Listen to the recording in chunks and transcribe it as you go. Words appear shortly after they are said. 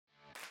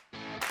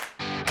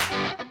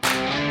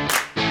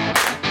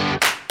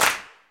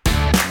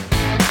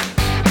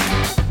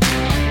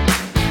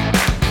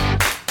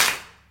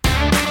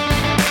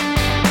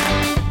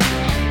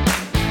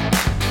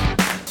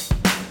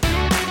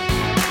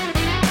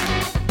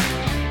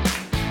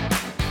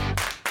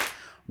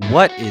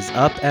What is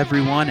up,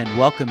 everyone, and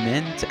welcome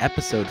in to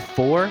episode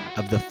 4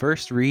 of the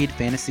First Read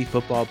Fantasy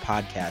Football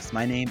Podcast.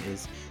 My name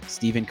is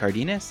Steven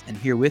Cardenas, and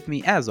here with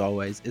me, as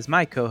always, is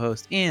my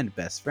co-host and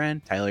best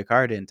friend, Tyler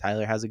Carden.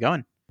 Tyler, how's it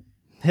going?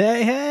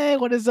 Hey,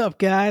 what is up,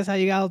 guys? How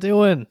you all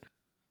doing?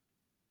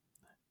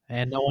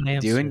 And no one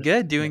answers.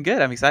 Doing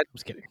good. I'm excited. I'm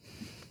just kidding.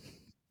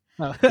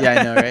 Yeah,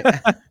 I know,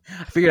 right?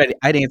 I figured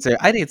I'd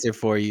answer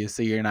for you,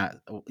 so you're not,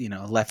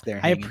 left there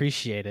I hanging.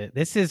 appreciate it.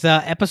 This is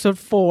episode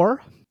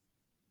 4.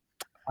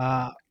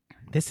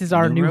 This is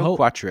our new Numero hope.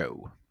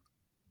 Quattro.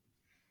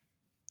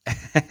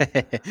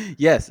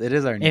 Yes, it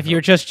is our new If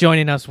you're hope. just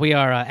joining us, we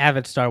are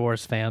avid Star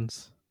Wars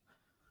fans.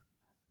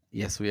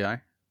 Yes, we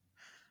are.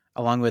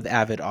 Along with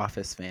avid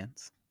Office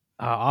fans.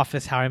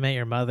 Office, How I Met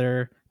Your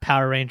Mother,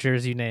 Power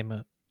Rangers, you name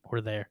it.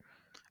 We're there.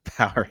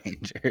 Power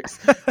Rangers.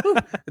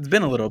 It's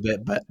been a little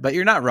bit, but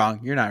you're not wrong.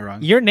 You're not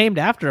wrong. You're named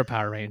after a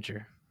Power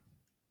Ranger.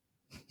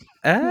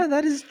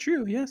 That is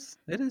true. Yes,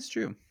 it is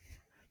true.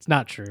 It's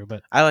not true,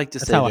 but I like to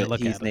that's say how I that look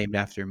he's at it. named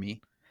after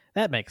me.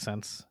 That makes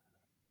sense.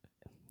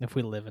 If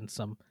we live in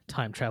some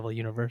time travel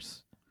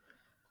universe.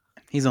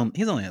 He's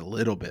only a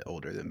little bit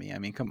older than me. I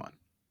mean, come on.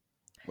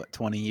 What,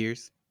 20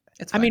 years?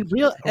 It's I fine. mean,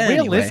 Anyway,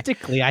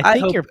 realistically, I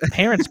think your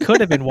parents could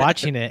have been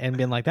watching it and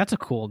been like, that's a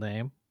cool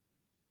name.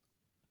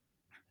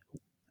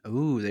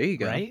 Ooh, there you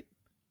go. Right?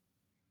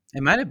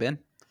 It might have been.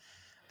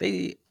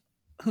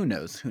 Who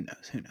knows?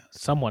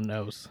 Someone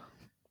knows.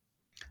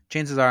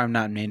 Chances are I'm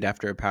not named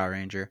after a Power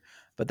Ranger,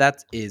 but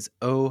that is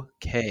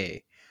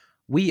okay.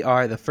 We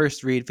are the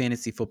First Read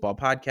Fantasy Football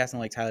Podcast, and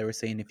like Tyler was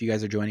saying, if you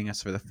guys are joining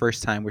us for the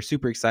first time, we're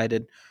super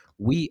excited.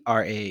 We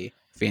are a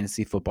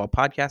fantasy football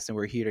podcast, and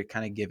we're here to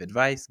kind of give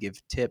advice,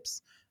 give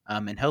tips,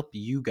 and help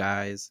you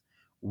guys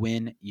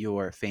win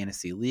your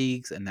fantasy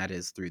leagues, and that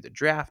is through the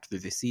draft, through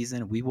the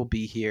season. We will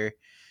be here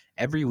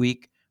every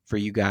week for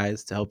you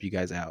guys to help you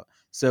guys out.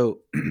 So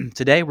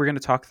today we're going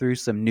to talk through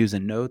some news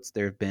and notes.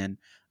 There have been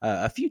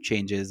a few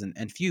changes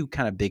and few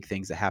kind of big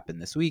things that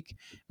happened this week.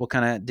 We'll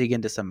kind of dig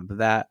into some of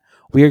that.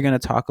 We are going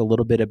to talk a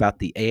little bit about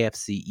the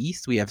AFC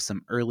East. We have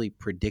some early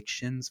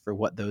predictions for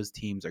what those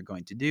teams are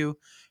going to do.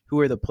 Who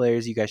are the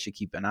players you guys should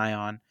keep an eye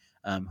on,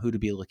 who to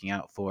be looking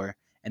out for.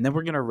 And then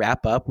we're going to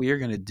wrap up. We are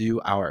going to do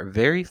our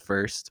very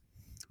first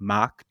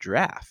mock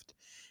draft.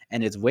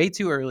 And it's way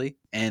too early,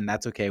 and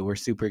that's okay. We're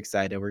super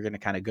excited. We're going to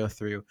kind of go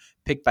through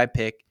pick by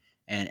pick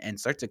and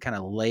start to kind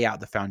of lay out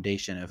the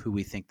foundation of who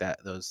we think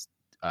that those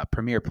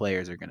premier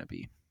players are going to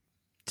be.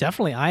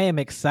 Definitely. I am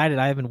excited.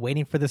 I have been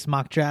waiting for this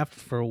mock draft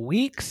for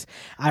weeks.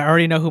 I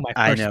already know who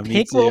my first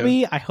pick will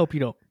be. I hope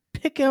you don't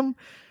pick him,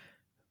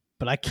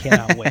 but I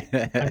cannot wait.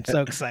 I'm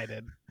so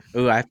excited.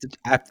 Ooh, I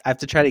have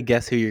to try to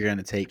guess who you're going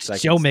to take. So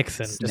Joe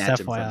Mixon,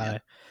 just FYI.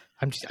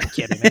 I'm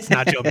kidding. It's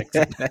not Joe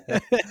Mixon.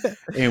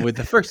 And with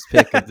the first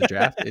pick of the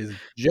draft is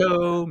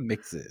Joe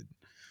Mixon.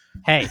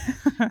 Hey,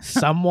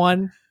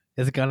 someone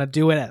is going to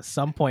do it at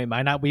some point.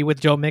 Might not be with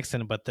Joe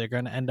Mixon, but they're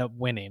going to end up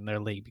winning their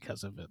league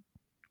because of it.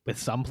 With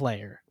some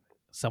player.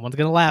 Someone's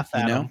going to laugh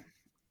at him.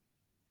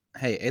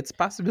 Hey, it's a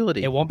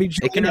possibility. It won't be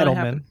Julian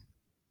Edelman.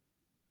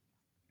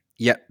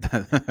 Yep.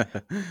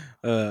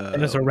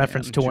 It was a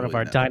reference to one of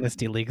our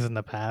dynasty leagues in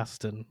the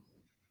past. And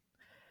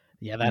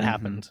yeah, that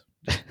happened.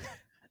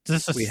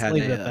 Just leave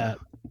it at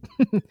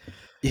that.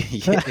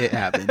 It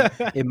happened.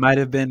 It might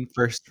have been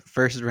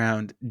first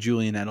round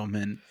Julian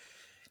Edelman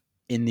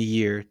in the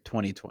year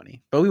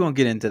 2020, but we won't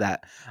get into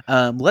that.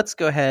 Let's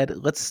go ahead.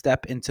 Let's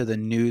step into the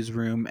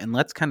newsroom and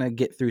let's kind of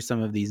get through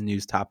some of these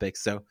news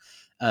topics. So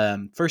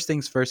first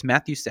things first,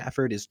 Matthew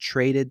Stafford is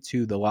traded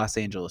to the Los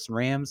Angeles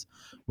Rams.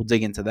 We'll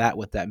dig into that,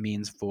 what that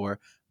means for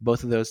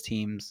both of those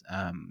teams.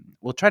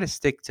 We'll try to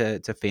stick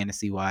to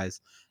fantasy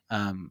wise.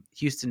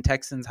 Houston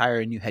Texans hire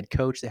a new head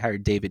coach. They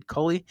hired David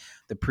Culley,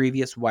 the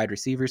previous wide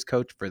receivers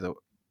coach for the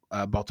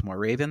Baltimore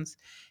Ravens.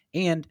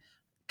 And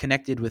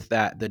connected with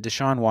that, the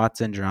Deshaun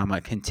Watson drama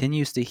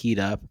continues to heat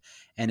up,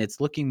 and it's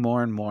looking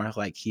more and more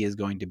like he is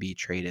going to be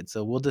traded.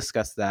 So we'll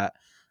discuss that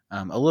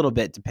a little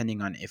bit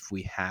depending on if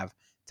we have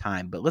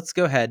time. But let's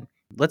go ahead.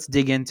 Let's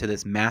dig into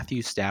this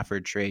Matthew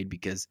Stafford trade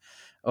because,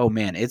 oh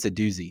man, it's a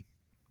doozy.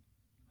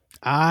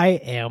 I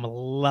am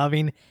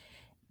loving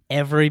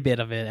every bit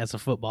of it as a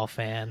football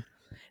fan.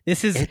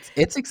 It's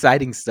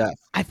exciting stuff.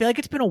 I feel like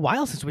it's been a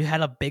while since we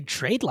had a big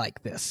trade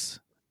like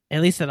this.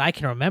 At least that I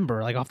can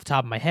remember, like off the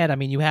top of my head. I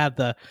mean, you had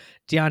the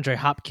DeAndre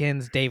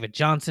Hopkins, David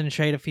Johnson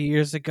trade a few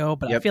years ago,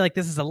 but I feel like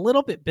this is a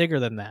little bit bigger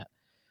than that.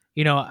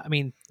 You know, I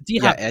mean,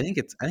 I think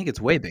it's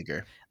way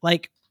bigger.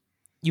 Like,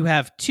 you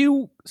have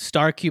 2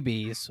 star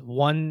QBs,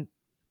 one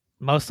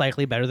most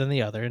likely better than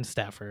the other in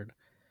Stafford.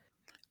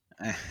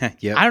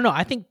 Yep. I don't know.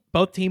 I think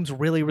both teams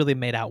really, really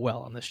made out well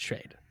on this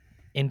trade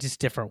in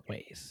just different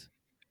ways.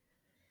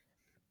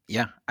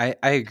 Yeah, I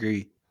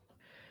agree.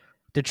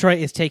 Detroit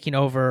is taking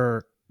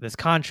over this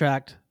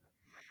contract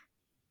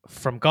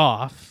from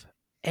Goff,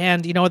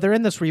 and they're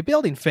in this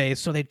rebuilding phase,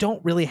 so they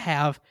don't really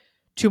have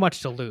too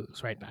much to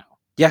lose right now.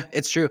 Yeah,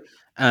 it's true.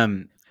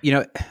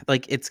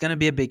 Like it's going to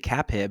be a big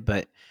cap hit,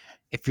 but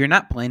if you're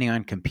not planning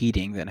on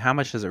competing, then how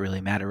much does it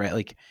really matter, right?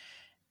 Like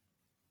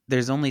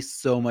there's only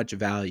so much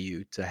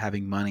value to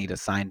having money to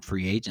sign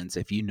free agents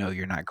if you know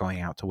you're not going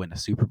out to win a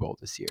Super Bowl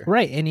this year.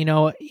 Right.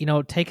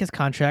 And take his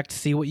contract,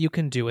 see what you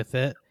can do with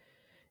it.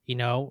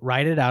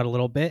 Write it out a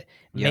little bit.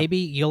 Yep. Maybe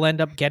you'll end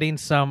up getting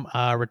some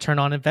return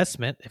on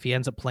investment if he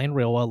ends up playing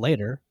real well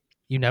later.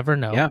 You never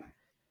know. Yeah.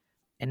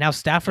 And now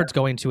Stafford's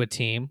going to a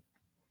team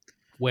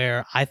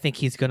where I think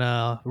he's going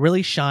to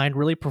really shine,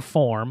 really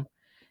perform.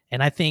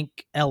 And I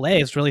think LA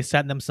is really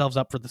setting themselves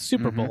up for the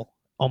Super Bowl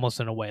almost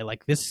in a way.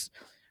 Like this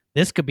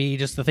could be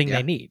just the thing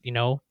they need,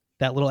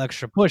 that little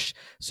extra push.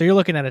 So you're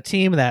looking at a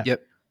team that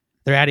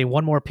they're adding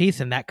one more piece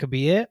and that could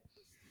be it.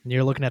 And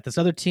you're looking at this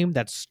other team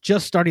that's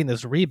just starting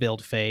this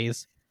rebuild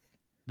phase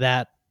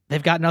that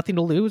they've got nothing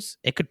to lose.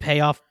 It could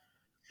pay off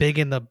big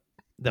in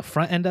the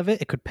front end of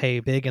it. It could pay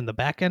big in the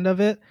back end of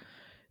it.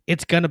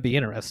 It's going to be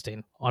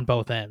interesting on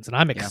both ends. And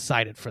I'm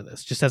excited for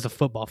this just as a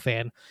football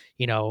fan,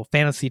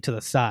 fantasy to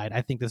the side.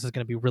 I think this is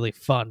going to be really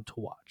fun to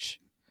watch.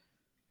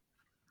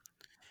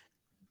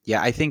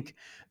 Yeah, I think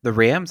the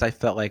Rams, I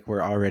felt like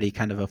were already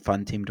kind of a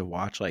fun team to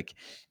watch. Like,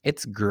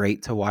 it's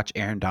great to watch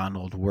Aaron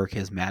Donald work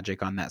his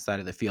magic on that side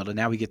of the field. And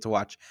now we get to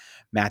watch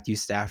Matthew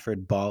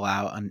Stafford ball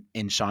out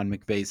in Sean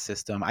McVay's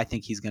system. I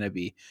think he's going to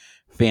be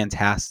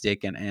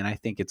fantastic. And I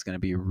think it's going to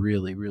be a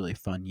really, really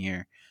fun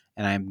year.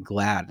 And I'm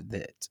glad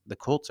that the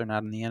Colts are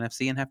not in the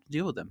NFC and have to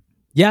deal with them.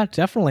 Yeah,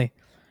 definitely.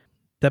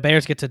 The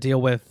Bears get to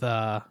deal with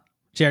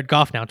Jared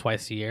Goff now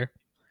twice a year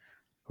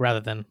rather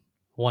than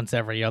once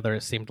every other,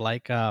 it seemed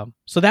like.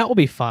 So that will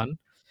be fun.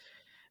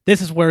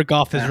 This is where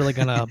Goff is really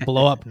going to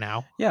blow up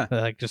now. Yeah.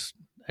 I just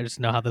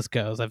know how this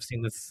goes. I've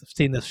seen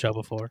this show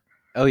before.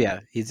 Oh,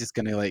 yeah. He's just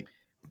going to like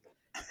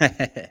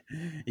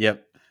 –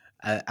 yep.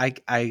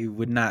 I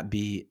would not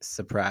be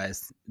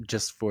surprised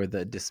just for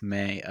the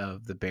dismay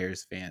of the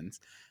Bears fans.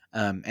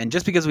 And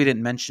just because we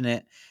didn't mention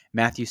it,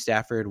 Matthew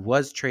Stafford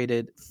was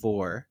traded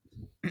for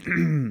 –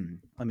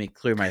 let me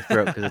clear my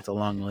throat because it's a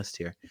long list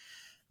here.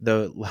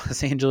 The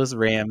Los Angeles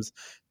Rams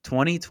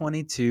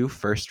 2022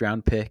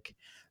 first-round pick,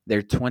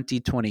 their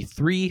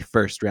 2023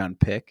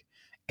 first-round pick,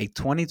 a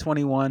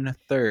 2021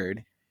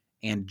 third,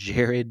 and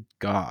Jared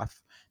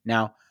Goff.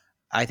 Now,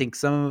 I think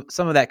some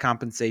of that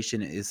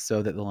compensation is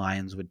so that the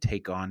Lions would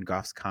take on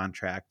Goff's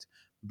contract,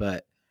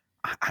 but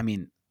I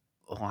mean,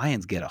 the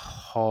Lions get a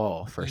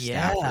haul for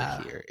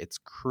Stafford here. It's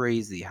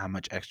crazy how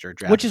much extra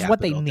draft which is what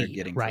they capital they're need,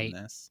 getting right?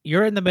 from this.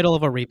 You're in the middle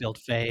of a rebuild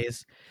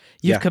phase.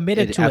 You've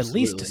committed to at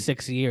least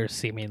 6 years,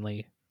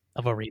 seemingly,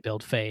 of a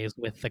rebuild phase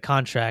with the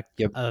contract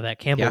that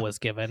Campbell was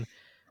given.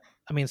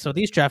 I mean, so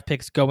these draft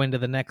picks go into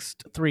the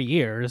next 3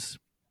 years.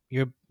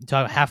 You're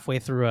halfway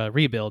through a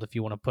rebuild, if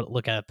you want to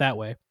look at it that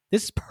way.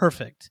 This is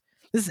perfect.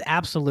 This is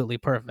absolutely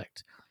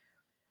perfect.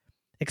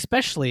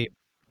 Especially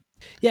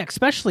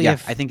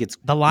if I think it's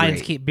the Lions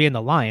great. keep being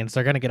the Lions,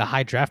 they're going to get a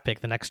high draft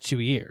pick the next 2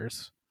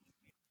 years.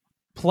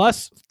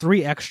 Plus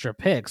 3 extra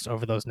picks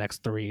over those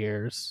next 3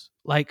 years.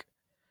 Like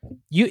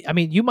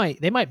they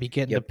might be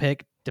getting a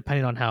pick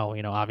depending on how,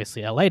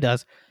 obviously LA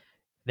does.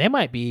 They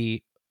might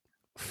be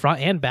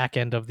front and back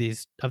end of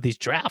these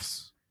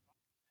drafts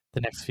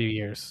the next few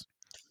years.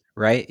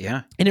 Right,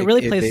 yeah. And it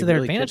really plays to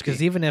their advantage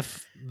because even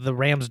if the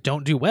Rams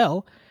don't do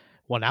well,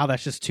 now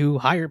that's just 2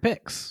 higher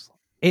picks.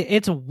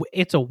 It's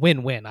a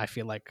win-win, I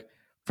feel like,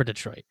 for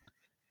Detroit.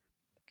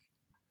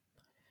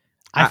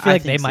 I feel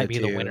like they might be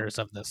the winners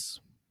of this.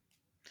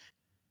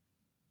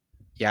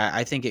 Yeah,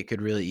 I think it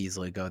could really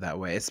easily go that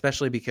way,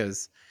 especially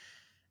because,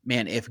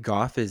 man, if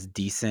Goff is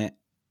decent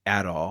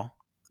at all,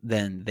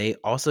 then they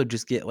also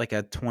just get like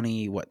a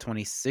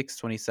 26,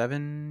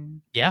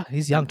 27? Yeah,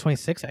 he's young,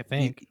 26, I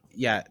think.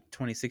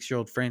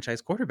 26-year-old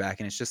franchise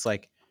quarterback. And it's just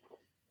like,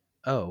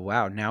 oh,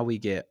 wow, now we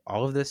get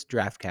all of this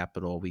draft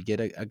capital. We get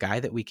a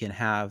guy that we can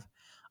have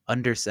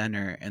under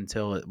center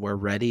until we're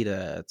ready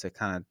to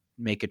kind of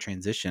make a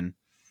transition.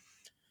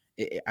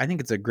 I think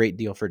it's a great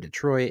deal for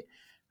Detroit.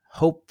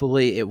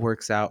 Hopefully it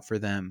works out for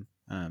them.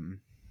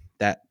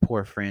 That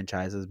poor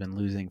franchise has been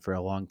losing for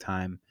a long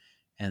time,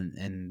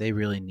 and they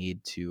really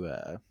need to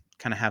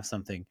kind of have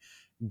something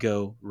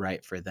go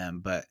right for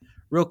them. But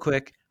real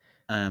quick,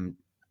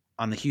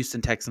 on the Houston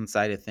Texans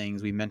side of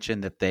things, we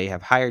mentioned that they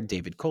have hired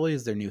David Culley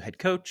as their new head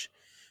coach.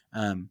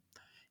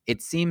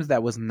 It seems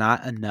that was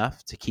not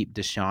enough to keep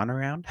Deshaun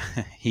around.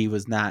 He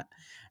was not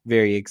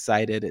very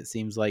excited. It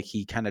seems like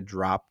he kind of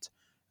dropped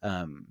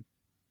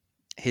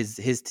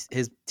his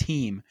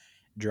team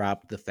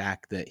dropped the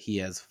fact that he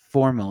has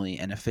formally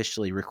and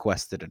officially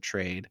requested a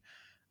trade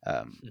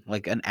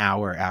like an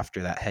hour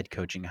after that head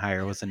coaching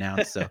hire was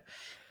announced. So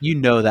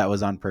that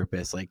was on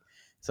purpose. Like,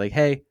 it's like,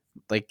 hey,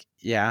 like,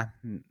 yeah,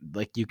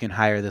 like you can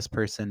hire this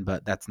person,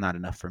 but that's not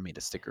enough for me to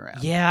stick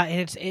around. Yeah,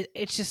 and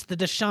it's just the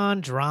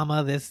Deshaun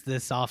drama this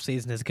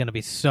offseason is going to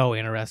be so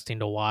interesting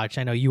to watch.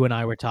 I know you and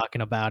I were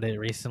talking about it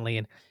recently,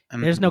 and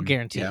there's no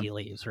guarantee he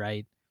leaves,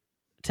 right?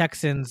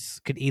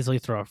 Texans could easily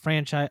throw a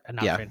franchise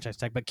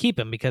tag, but keep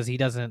him because they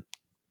don't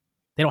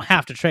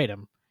have to trade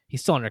him.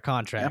 He's still under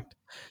contract.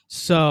 Yeah.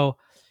 So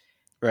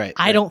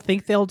I don't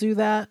think they'll do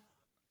that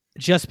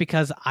just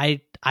because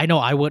I know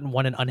I wouldn't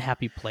want an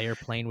unhappy player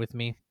playing with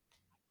me.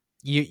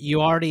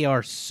 You already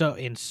are so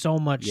Yeah.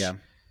 much.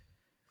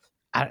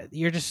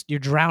 You're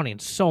drowning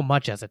so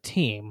much as a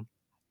team.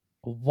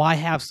 Why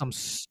have some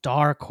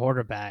star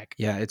quarterback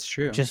Yeah, it's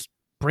true. just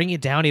bring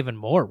it down even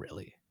more,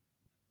 really?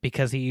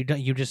 Because you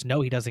just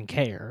know he doesn't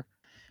care.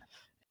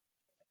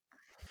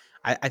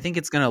 I think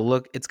it's gonna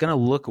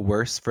look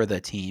worse for the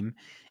team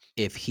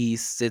if he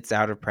sits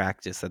out of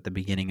practice at the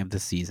beginning of the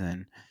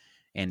season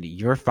and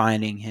you're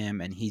finding him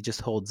and he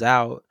just holds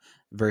out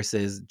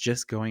versus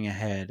just going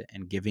ahead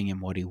and giving him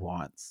what he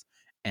wants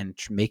and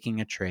making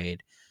a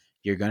trade.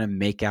 You're going to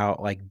make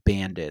out like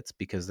bandits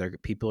because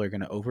people are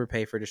going to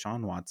overpay for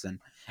Deshaun Watson,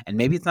 and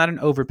maybe it's not an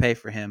overpay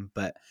for him,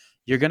 but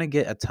you're going to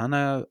get a ton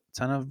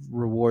of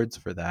rewards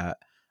for that.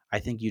 I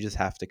think you just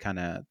have to kind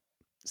of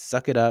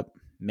suck it up,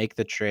 make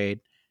the trade,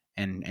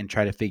 and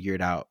try to figure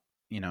it out,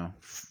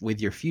 with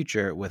your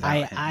future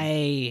without him.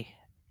 I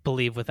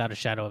believe without a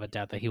shadow of a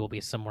doubt that he will be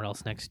somewhere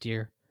else next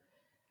year.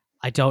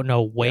 I don't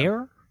know Yeah.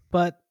 where,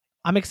 but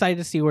I'm excited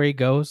to see where he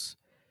goes.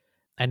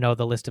 I know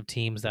the list of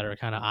teams that are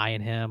kind of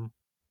eyeing him.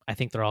 I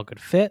think they're all good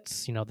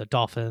fits. The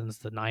Dolphins,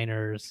 the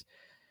Niners,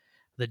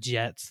 the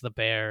Jets, the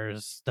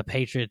Bears, the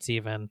Patriots,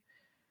 even.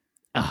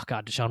 Oh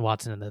God, Deshaun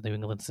Watson in the New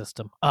England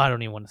system. Oh, I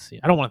don't even want to see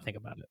it. I don't want to think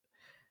about it.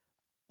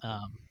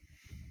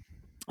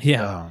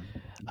 Yeah.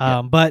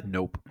 Yeah. But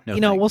Nope. No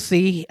we'll thanks.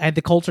 see. And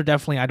the Colts are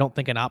definitely, I don't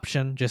think, an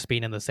option. Just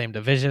being in the same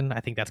division, I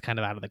think that's kind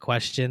of out of the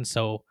question.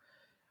 So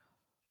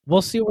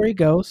we'll see where he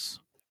goes.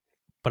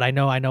 But I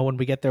know when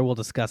we get there, we'll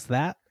discuss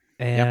that.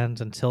 Yep.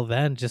 And until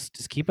then,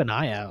 just keep an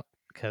eye out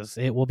because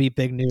it will be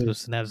big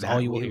news, and that is all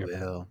That you will we hear.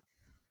 will.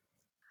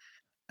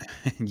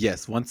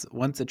 Yes,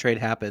 once a trade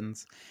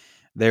happens,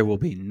 there will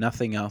be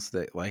nothing else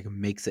that like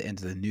makes it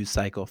into the news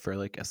cycle for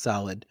like a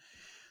solid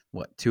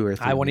 2 or I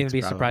 3 won't even weeks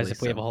be surprised probably.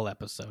 if we have a So whole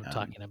episode um,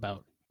 talking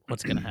about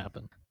what's going to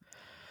happen.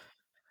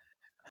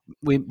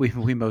 we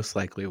most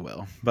likely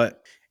will.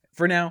 But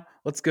for now,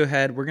 let's go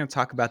ahead. We're going to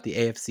talk about the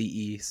AFC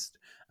East.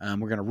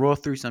 We're going to roll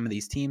through some of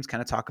these teams,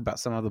 kind of talk about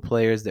some of the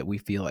players that we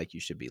feel like you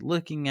should be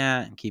looking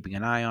at and keeping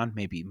an eye on,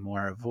 maybe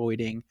more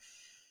avoiding.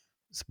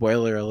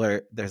 Spoiler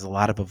alert, there's a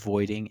lot of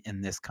avoiding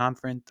in this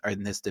conference or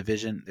in this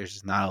division. There's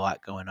just not a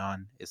lot going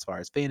on as far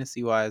as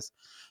fantasy wise.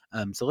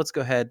 So let's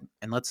go ahead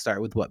and let's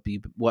start with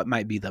what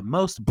might be the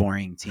most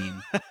boring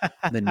team,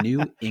 the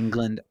New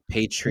England What a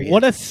Patriots,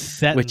 which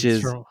sentence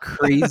is from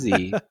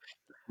crazy,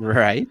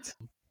 right?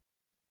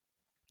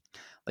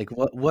 Like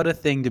what a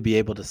thing to be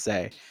able to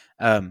say.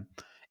 Um,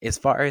 as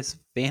far as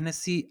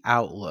fantasy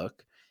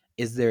outlook,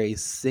 is there a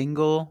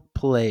single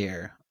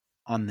player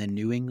on the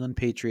New England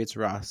Patriots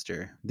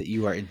roster that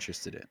you are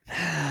interested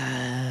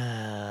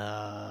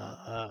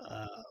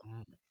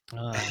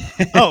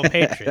oh, in?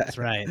 Patriots,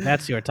 right?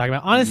 That's who we're talking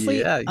about. Honestly,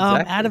 Yeah,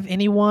 out exactly. of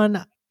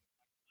anyone,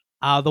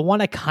 the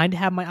one I kind of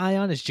have my eye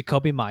on is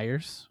Jacoby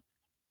Myers.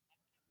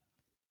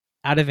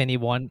 Out of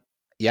anyone,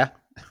 Yeah,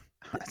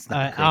 that's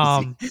not uh,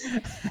 crazy. um,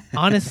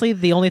 honestly,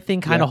 the only thing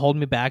kind Yeah. of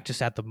holding me back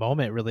just at the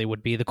moment really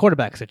would be the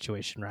quarterback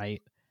situation,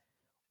 right?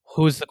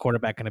 Who's the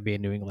quarterback going to be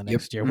in New England Yep.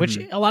 next year? Which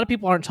Hmm. a lot of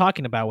people aren't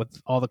talking about with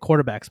all the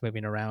quarterbacks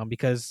moving around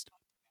because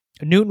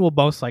Newton will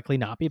most likely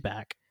not be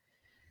back.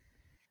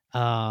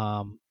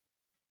 Um,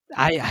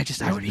 I There's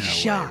would be no way,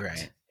 right?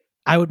 shocked.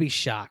 I would be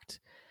shocked.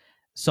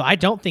 So I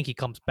don't think he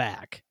comes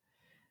back.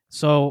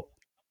 So,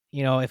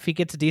 if he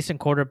gets a decent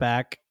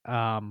quarterback,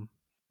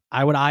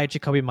 I would eye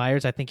Jacoby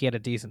Myers. I think he had a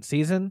decent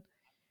season.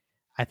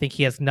 I think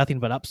he has nothing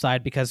but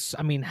upside because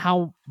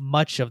how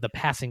much of the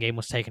passing game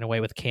was taken away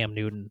with Cam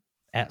Newton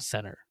at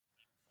center,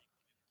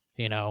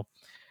 you know?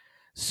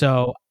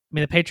 So,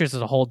 the Patriots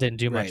as a whole didn't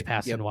do much Right.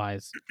 passing Yep.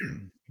 wise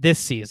this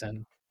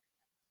season.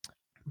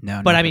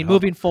 No, But not at all.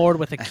 moving forward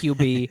with a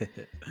QB,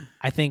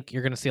 I think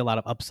you're going to see a lot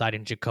of upside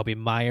in Jacoby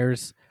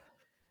Myers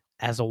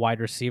as a wide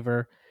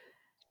receiver.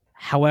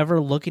 However,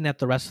 looking at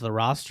the rest of the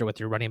roster with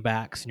your running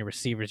backs and your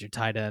receivers, your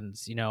tight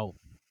ends,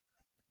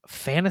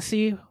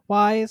 fantasy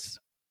wise,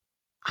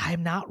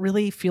 I'm not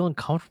really feeling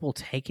comfortable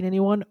taking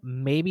anyone.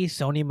 Maybe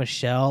Sony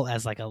Michelle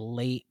as like a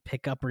late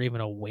pickup or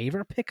even a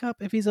waiver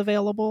pickup if he's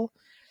available,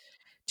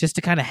 just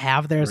to kind of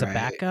have there as a Right.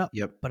 backup.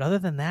 Yep. But other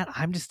than that,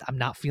 I'm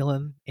not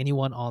feeling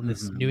anyone on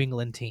this New Hmm.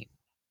 England team.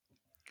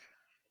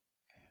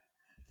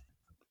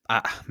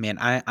 Man,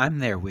 I'm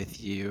there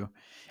with you,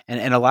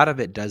 and a lot of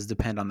it does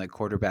depend on the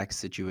quarterback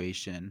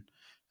situation.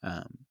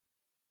 Um,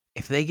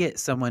 if they get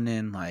someone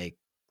in like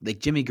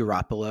Jimmy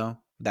Garoppolo,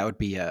 that would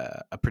be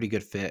a pretty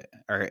good fit,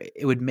 or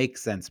it would make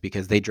sense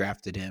because they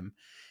drafted him.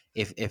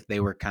 If they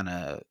were kind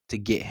of to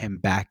get him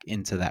back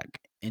into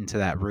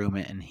that room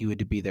and he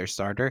would be their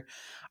starter,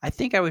 I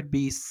think I would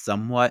be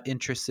somewhat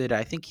interested.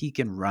 I think he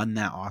can run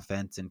that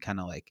offense and kind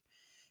of like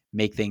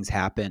make things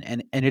happen.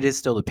 And it is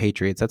still the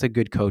Patriots. That's a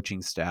good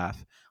coaching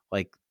staff.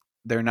 Like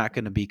they're not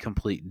going to be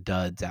complete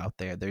duds out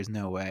there. There's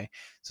no way.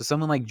 So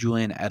someone like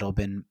Julian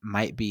Edelman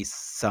might be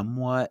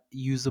somewhat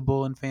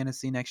usable in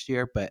fantasy next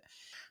year, but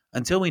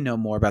until we know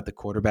more about the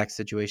quarterback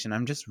situation,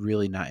 I'm just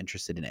really not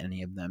interested in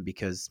any of them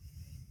because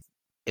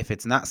if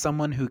it's not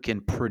someone who can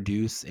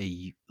produce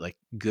a like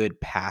good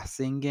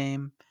passing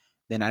game,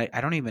 then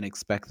I don't even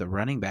expect the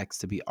running backs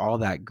to be all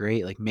that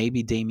great. Like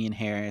maybe Damian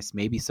Harris,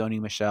 maybe Sony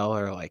Michel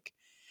are like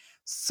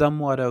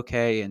somewhat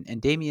okay.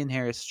 And Damian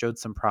Harris showed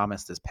some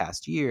promise this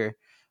past year,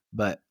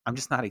 but I'm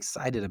just not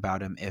excited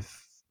about him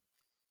if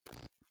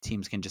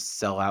teams can just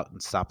sell out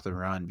and stop the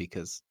run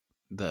because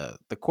the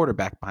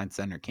quarterback behind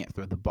center can't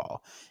throw the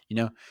ball, you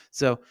know?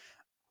 So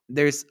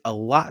there's a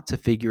lot to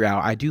figure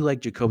out. I do like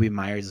Jacoby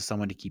Myers as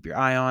someone to keep your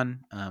eye on.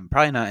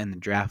 Probably not in the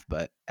draft,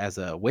 but as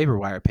a waiver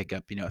wire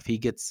pickup, if he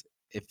gets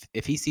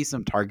if he sees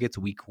some targets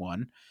week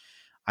 1,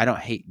 I don't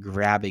hate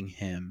grabbing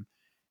him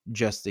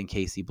just in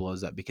case he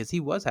blows up because he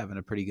was having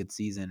a pretty good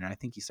season and I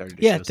think he started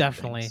to Yeah, show some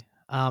things.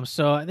 definitely.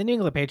 So the New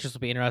England Patriots will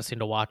be interesting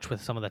to watch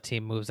with some of the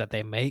team moves that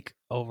they make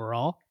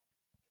overall.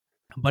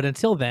 But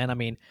until then, I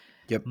mean,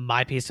 Yep.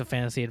 my piece of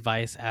fantasy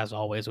advice, as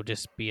always, would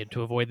just be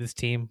to avoid this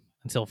team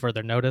until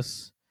further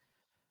notice.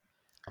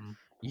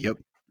 Yep.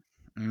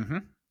 Mm-hmm.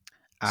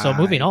 So I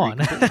moving agree on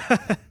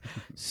completely.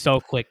 so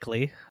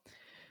quickly.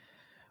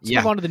 Let's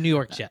move Yeah. on to the New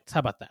York Jets. How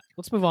about that?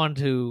 Let's move on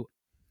to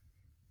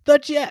the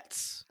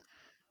Jets.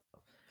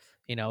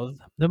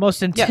 The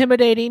most Yeah.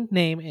 intimidating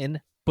name in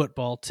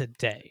football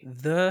today.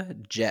 The The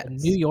New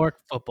Jets. York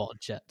Football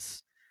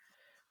Jets.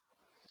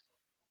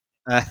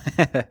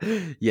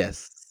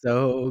 Yes,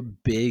 so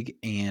big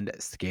and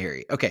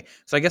scary. Okay,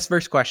 so I guess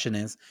first question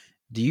is,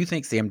 do you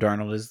think Sam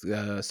Darnold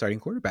is starting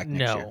quarterback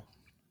next year? No,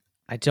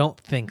 I don't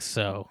think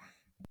so.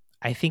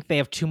 I think they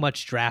have too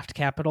much draft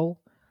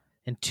capital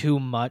and too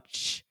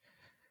much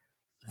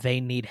they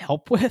need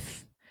help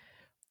with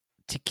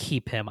to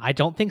keep him. I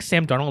don't think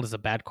Sam Darnold is a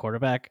bad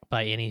quarterback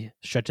by any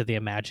stretch of the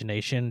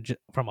imagination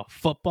from a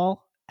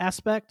football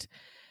aspect.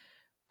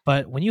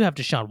 But when you have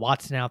Deshaun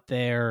Watson out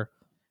there,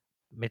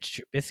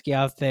 Mitch Trubisky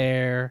out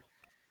there,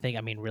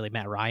 really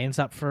Matt Ryan's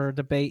up for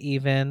debate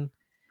even.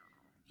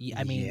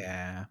 I mean,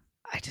 Yeah.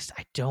 I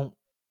don't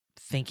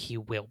think he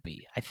will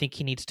be. I think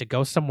he needs to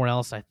go somewhere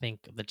else. I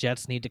think the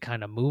Jets need to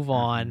kind of move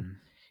on.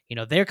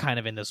 Mhm. They're kind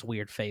of in this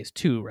weird phase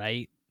too,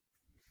 right?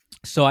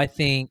 So I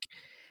think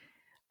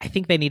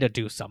they need to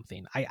do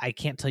something. I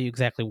can't tell you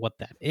exactly what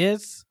that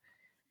is.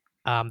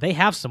 They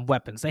have some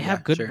weapons. They Yeah,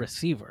 have good sure.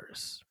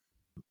 receivers.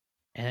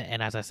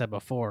 And as I said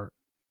before,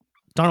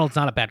 Darnold's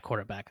not a bad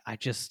quarterback. I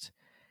just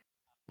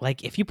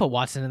like if you put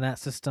Watson in that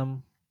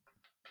system,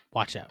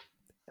 watch out.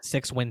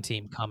 6-win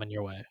team coming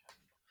your way.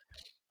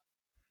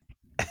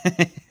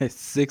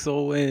 6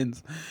 whole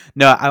wins.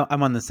 No,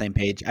 I'm on the same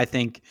page. I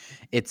think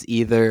it's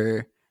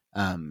either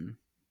um,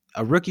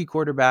 a rookie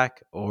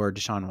quarterback or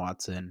Deshaun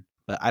Watson,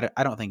 but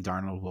I don't think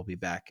Darnold will be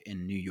back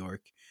in New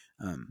York.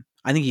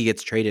 I think he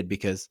gets traded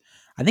because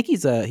I think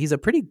he's a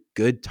pretty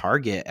good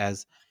target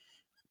as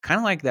kind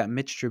of like that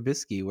Mitch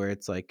Trubisky, where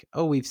it's like,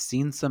 oh, we've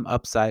seen some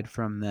upside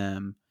from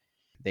them.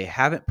 They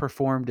haven't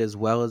performed as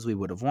well as we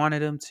would have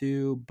wanted them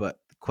to, but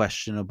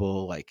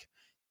questionable like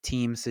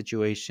team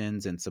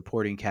situations and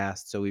supporting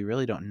cast. So we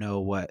really don't know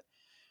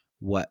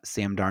what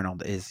Sam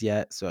Darnold is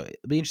yet. So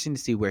it'll be interesting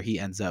to see where he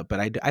ends up. But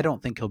I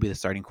don't think he'll be the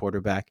starting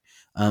quarterback.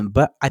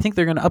 But I think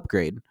they're going to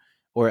upgrade,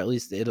 or at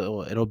least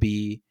it'll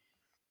be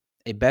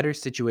a better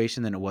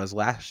situation than it was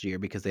last year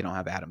because they don't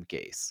have Adam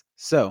Gase.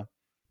 So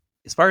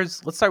as far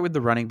as let's start with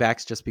the running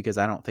backs, just because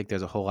I don't think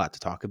there's a whole lot to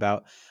talk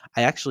about.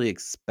 I actually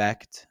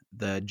expect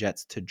the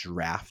Jets to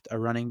draft a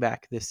running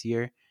back this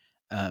year.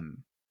 Um,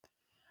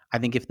 I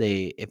think if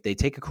they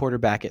take a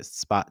quarterback at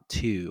spot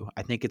 2,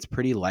 I think it's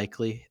pretty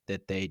likely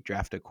that they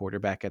draft a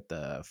quarterback at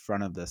the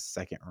front of the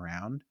second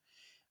round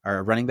or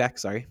a running back.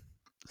 Sorry,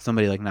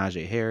 somebody like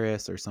Najee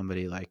Harris or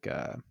somebody like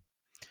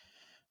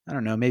I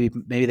don't know. Maybe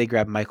they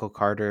grab Michael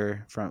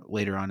Carter from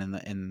later on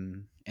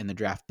in the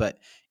draft. But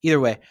either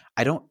way,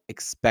 I don't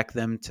expect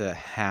them to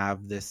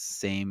have this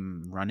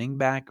same running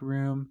back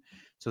room.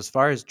 So as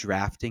far as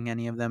drafting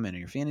any of them in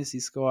your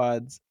fantasy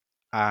squads,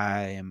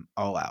 I am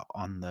all out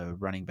on the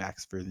running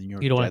backs for the New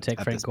York You don't want to Jets take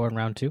at Frank this Gore in point.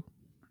 round 2?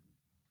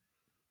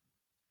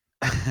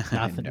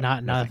 Not No,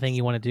 not no not a thing thanks.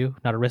 you want to do.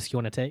 Not a risk you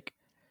want to take.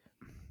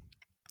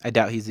 I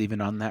doubt he's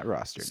even on that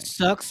roster next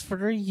year. Sucks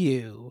for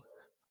you.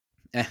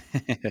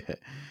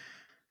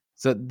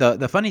 So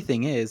the funny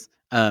thing is,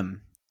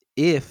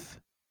 if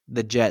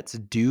the Jets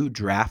do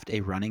draft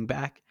a running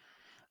back,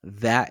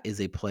 that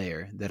is a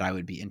player that I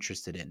would be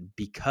interested in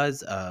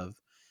because of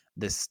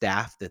the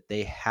staff that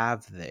they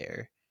have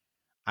there.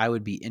 I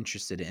would be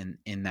interested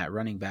in that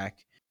running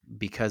back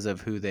because of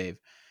who they've,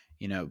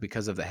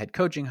 because of the head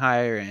coaching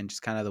hire and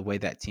just kind of the way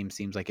that team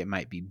seems like it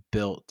might be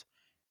built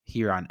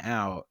here on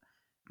out.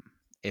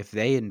 If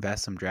they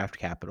invest some draft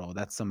capital,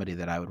 that's somebody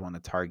that I would want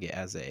to target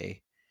as a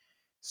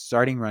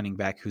starting running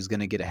back who's going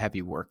to get a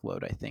heavy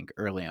workload, I think,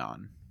 early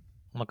on.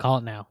 I'm gonna call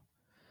it now.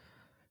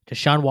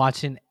 Deshaun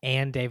Watson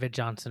and David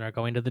Johnson are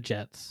going to the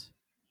Jets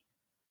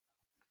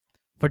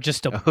for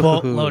just a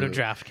boatload of Oh,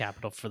 draft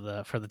capital for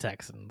the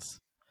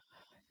Texans.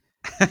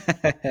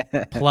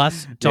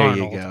 Plus there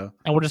you Darnold. go.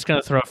 And we're just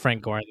gonna throw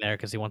Frank Gore in there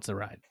because he wants to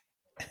ride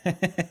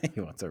He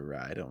wants a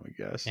ride. Oh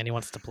my gosh. and he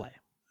wants to play.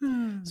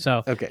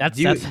 So Okay. that's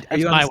Are you on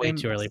the my way same?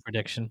 too early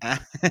prediction. Are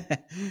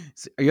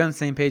you on the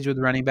same page with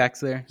running backs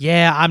there?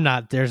 Yeah, I'm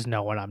not. There's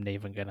no one I'm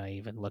even gonna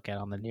even look at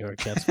on the New York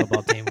Jets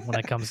football team when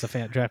it comes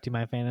to drafting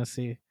my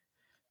fantasy.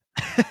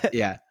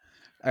 Yeah.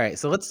 All right.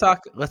 So let's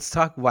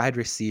talk wide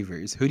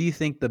receivers. Who do you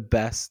think the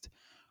best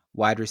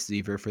wide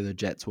receiver for the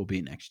Jets will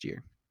be next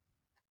year?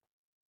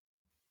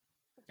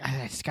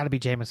 It's got to be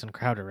Jamison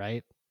Crowder,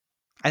 right?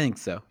 I think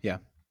so. Yeah.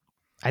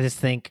 I just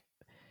think,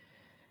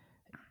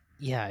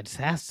 yeah, it just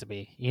has to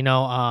be.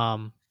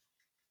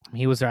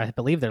 He was, I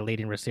believe, their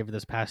leading receiver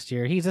this past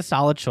year. He's a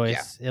solid Yeah.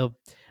 choice.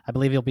 I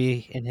believe he'll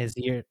be in his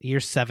year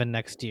 7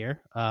 next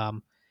year.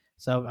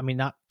 So I mean,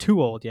 not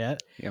too old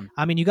yet. Yeah.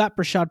 I mean, you got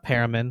Brashad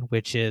Perriman,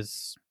 which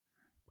is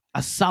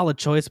a solid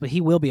choice, but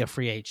he will be a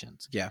free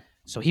agent, Yeah.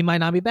 so he might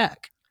not be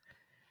back.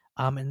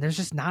 And there's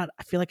just not,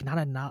 I feel like not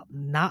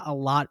a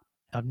lot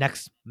of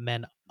next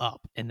men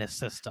up in this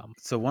system.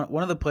 So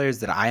one of the players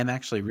that I am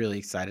actually really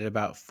excited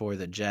about for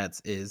the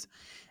Jets is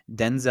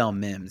Denzel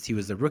Mims. He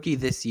was a rookie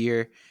this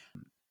year.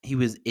 He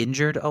was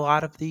injured a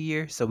lot of the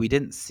year, so we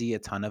didn't see a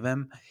ton of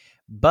him.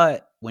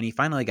 But when he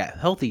finally got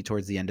healthy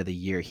towards the end of the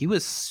year, he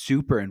was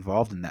super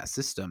involved in that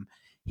system.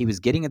 He was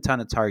getting a ton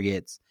of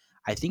targets.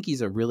 I think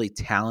he's a really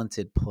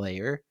talented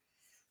player.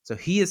 So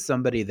he is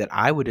somebody that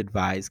I would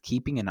advise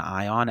keeping an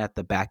eye on at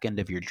the back end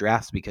of your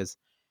drafts because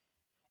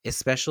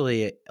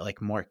especially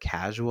like more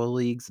casual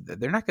leagues,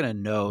 they're not going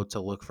to know to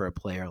look for a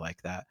player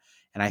like that.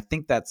 And I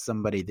think that's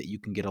somebody that you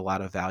can get a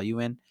lot of value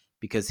in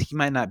because he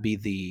might not be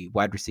the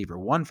wide receiver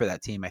one for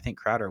that team. I think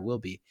Crowder will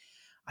be.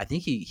 I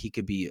think he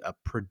could be a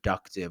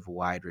productive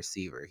wide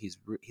receiver. He's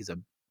a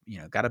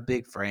got a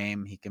big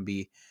frame. He can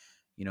be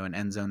an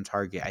end zone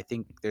target. I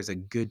think there's a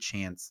good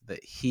chance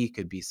that he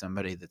could be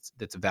somebody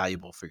that's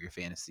valuable for your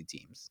fantasy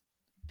teams.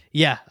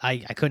 Yeah, I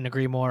couldn't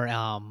agree more.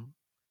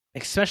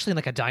 Especially in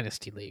like a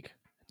dynasty league,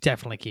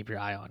 definitely keep your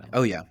eye on him.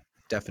 Oh yeah,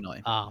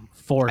 definitely.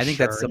 For I think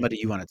that's sure. somebody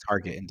you want to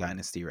target in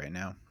dynasty right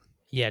now.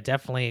 Yeah,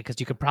 definitely, because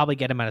you could probably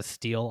get him at a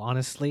steal,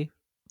 honestly.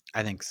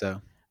 I think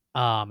so.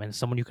 And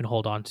someone you can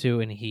hold on to,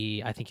 and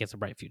I think he has a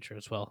bright future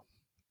as well.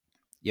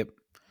 Yep.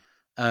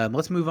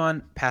 Let's move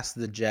on past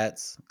the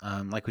Jets.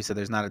 Like we said,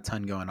 there's not a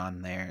ton going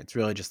on there. It's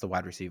really just the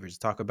wide receivers.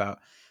 Talk about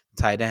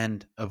tight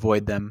end.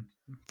 Avoid them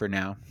for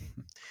now.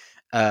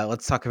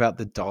 Let's talk about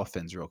the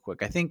Dolphins real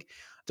quick. I think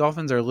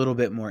Dolphins are a little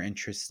bit more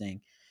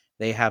interesting.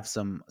 They have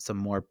some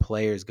more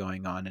players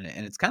going on,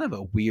 and it's kind of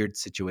a weird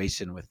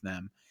situation with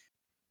them.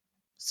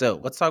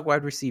 So let's talk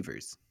wide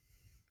receivers.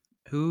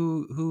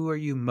 Who are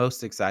you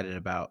most excited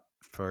about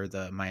for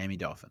the Miami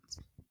Dolphins?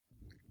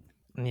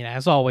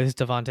 As always,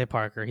 Devontae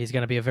Parker. He's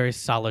going to be a very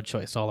solid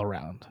choice all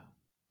around.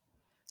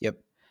 Yep.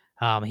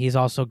 He's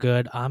also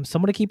good.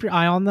 Someone to keep your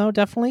eye on, though,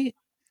 definitely,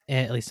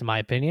 at least in my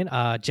opinion.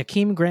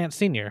 Jakeem Grant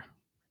Sr.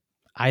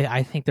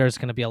 I think there's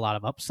going to be a lot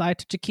of upside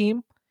to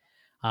Jakeem,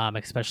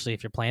 especially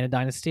if you're playing a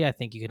dynasty. I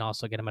think you can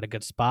also get him at a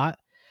good spot.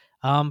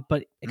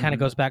 But it kind of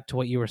goes back to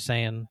what you were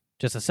saying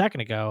just a second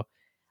ago.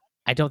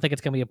 I don't think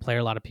it's going to be a player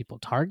a lot of people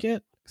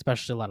target,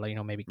 especially a lot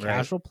of maybe Right.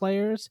 casual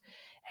players.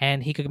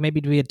 And he could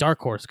maybe be a dark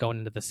horse going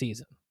into the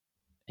season,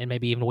 and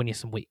maybe even win you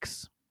some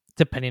weeks,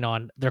 depending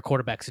on their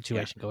quarterback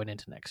situation going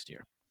into next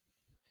year.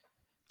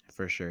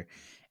 For sure.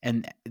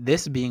 And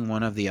this being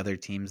one of the other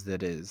teams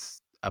that is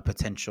a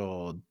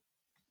potential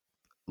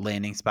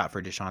landing spot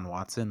for Deshaun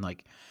Watson,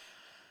 like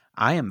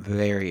I am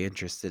very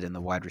interested in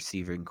the wide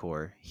receiving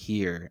core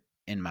here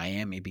in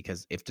Miami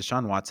because if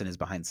Deshaun Watson is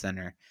behind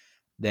center,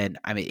 then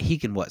I mean he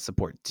can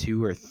support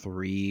 2 or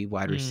 3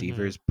 wide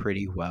receivers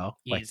pretty well.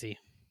 Like Easy.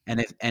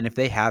 and if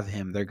they have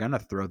him, they're gonna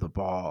throw the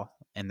ball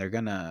and they're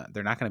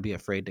not gonna be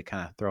afraid to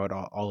kind of throw it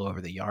all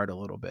over the yard a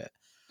little bit.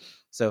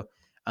 So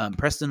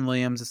Preston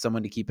Williams is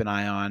someone to keep an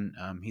eye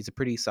on. He's a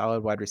pretty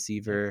solid wide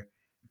receiver.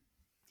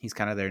 He's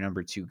kind of their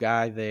number 2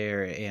 guy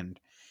there. And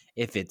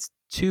if it's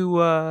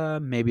Tua,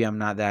 maybe I'm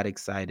not that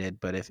excited.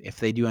 But if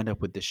they do end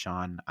up with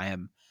Deshaun, I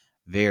am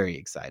very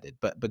excited.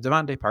 But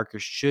Devontae Parker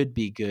should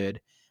be good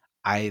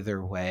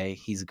either way.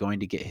 He's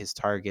going to get his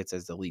targets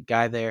as the lead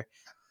guy there.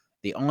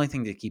 The only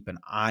thing to keep an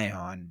eye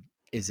on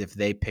is if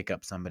they pick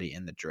up somebody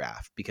in the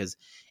draft. Because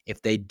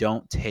if they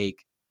don't trade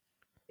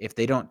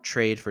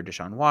for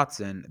Deshaun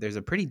Watson, there's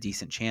a pretty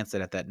decent chance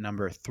that at that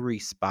number 3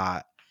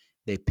 spot,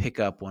 they pick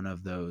up one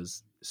of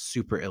those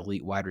super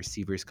elite wide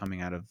receivers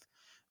coming out of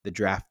the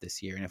draft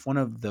this year. And if one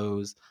of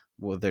those,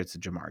 whether it's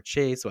Jamar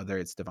Chase, whether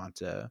it's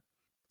Devonta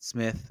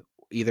Smith,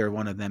 either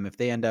one of them, if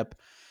they end up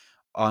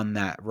on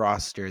that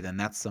roster, then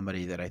that's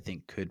somebody that I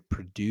think could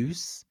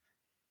produce.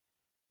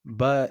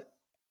 But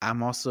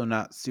I'm also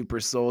not super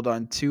sold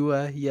on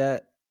Tua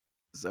yet.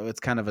 So it's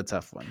kind of a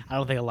tough one. I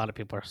don't think a lot of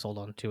people are sold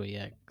on Tua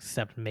yet,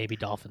 except maybe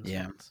Dolphins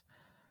fans.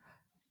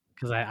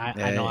 Because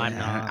I know I'm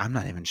not. I'm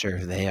not even sure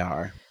if they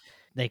are.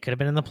 They could have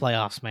been in the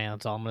playoffs, man.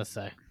 That's all I'm going to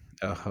say.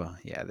 Oh,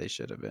 yeah, they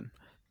should have been.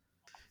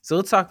 So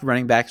let's talk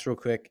running backs real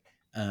quick.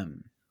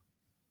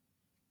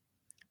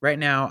 Right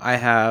now, I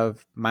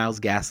have Myles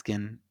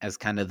Gaskin as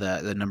kind of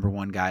the number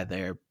 1 guy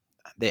there.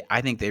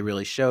 I think they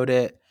really showed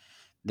it.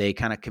 They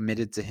kind of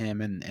committed to him,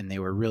 and they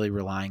were really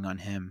relying on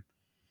him.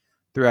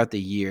 throughout the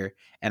year.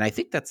 And I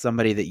think that's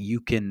somebody that you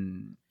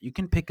can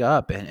pick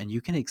up and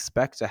you can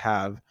expect to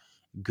have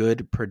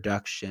good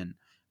production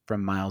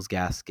from Myles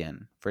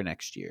Gaskin for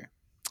next year.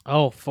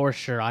 Oh, for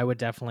sure. I would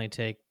definitely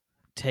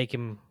take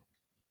him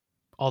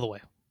all the way.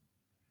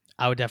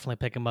 I would definitely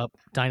pick him up.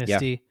 Yeah.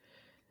 Dynasty,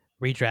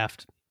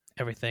 redraft,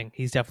 everything.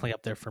 He's definitely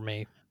up there for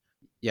me.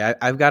 Yeah,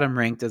 I've got him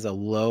ranked as a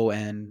low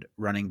end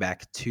running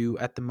back 2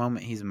 at the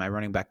moment. He's my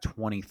running back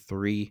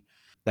 23.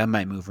 That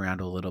might move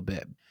around a little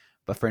bit.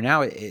 But for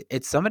now,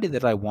 it's somebody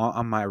that I want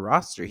on my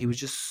roster. He was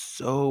just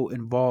so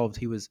involved.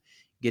 He was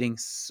getting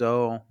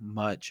so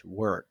much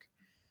work,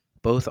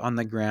 both on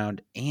the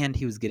ground and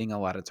he was getting a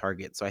lot of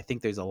targets. So I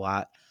think there's a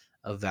lot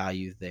of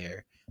value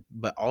there.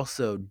 But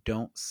also,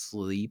 don't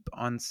sleep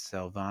on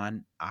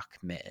Salvon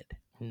Ahmed.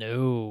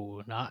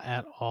 No, not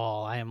at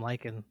all. I am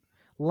liking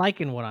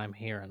what I'm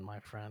hearing, my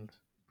friend.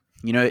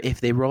 You know, if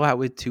they roll out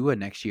with Tua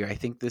next year, I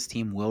think this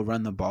team will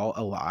run the ball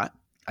a lot.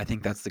 I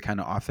think that's the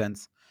kind of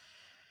offense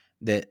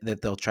that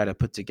they'll try to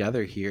put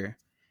together here.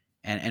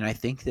 And I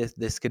think that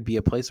this could be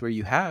a place where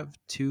you have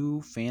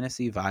two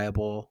fantasy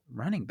viable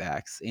running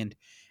backs. And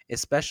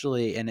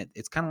especially, and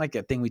it's kind of like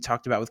that thing we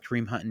talked about with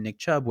Kareem Hunt and Nick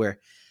Chubb, where,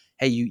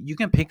 hey, you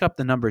can pick up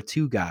the number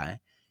 2 guy.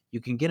 You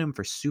can get him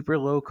for super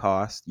low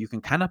cost. You can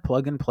kind of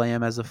plug and play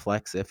him as a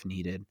flex if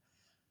needed.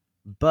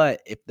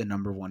 But if the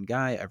number 1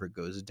 guy ever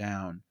goes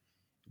down,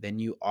 then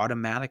you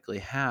automatically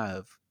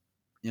have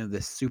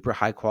this super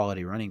high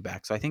quality running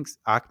back. So I think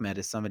Ahmed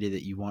is somebody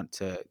that you want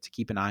to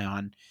keep an eye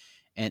on,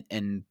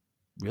 and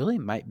really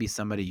might be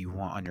somebody you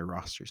want on your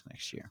rosters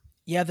next year.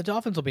 Yeah, the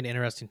Dolphins will be an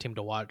interesting team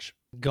to watch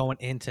going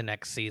into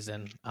next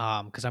season.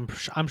 Because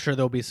I'm sure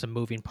there'll be some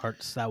moving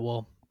parts that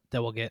will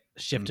get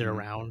shifted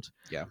around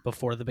Yeah.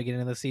 before the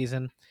beginning of the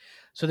season.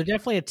 So they're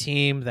definitely a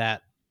team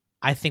that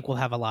I think will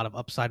have a lot of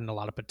upside and a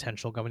lot of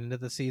potential going into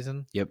the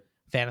season. Yep.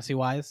 Fantasy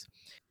wise,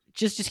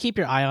 just keep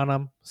your eye on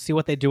them, see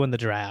what they do in the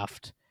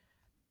draft,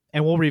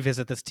 and we'll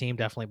revisit this team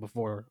definitely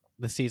before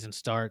the season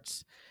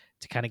starts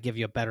to kind of give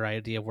you a better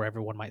idea of where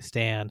everyone might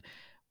stand.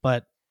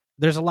 But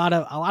there's a lot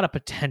of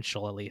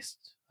potential, at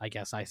least I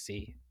guess I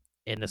see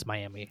in this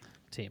Miami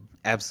team.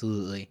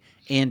 Absolutely.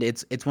 And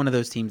it's one of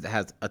those teams that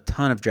has a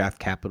ton of draft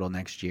capital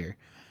next year.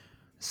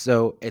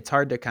 So it's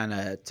hard to kind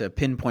of to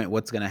pinpoint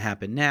what's going to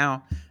happen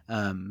now,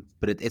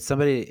 but it's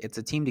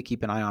a team to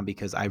keep an eye on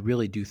because I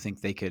really do think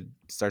they could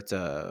start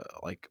to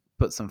like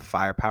put some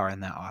firepower in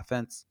that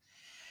offense.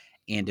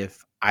 And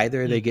if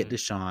either they get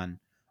Deshaun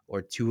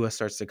or Tua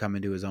starts to come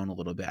into his own a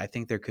little bit, I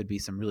think there could be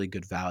some really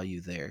good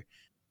value there,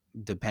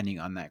 depending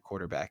on that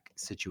quarterback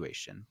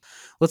situation.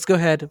 Let's go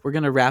ahead. We're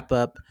going to wrap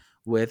up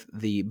with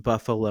the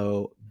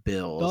Buffalo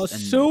Bills. The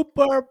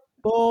Super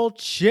Bowl Oh,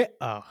 shoot,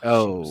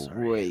 Oh,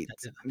 sorry. wait.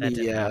 That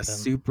didn't The happen.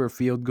 super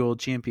field goal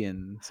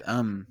champions.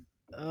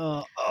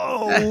 Ouch.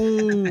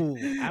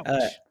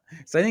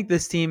 So I think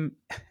this team,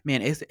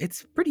 man,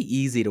 it's pretty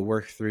easy to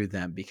work through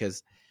them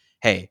because,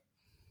 hey,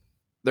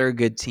 they're a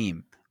good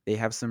team. They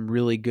have some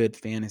really good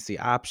fantasy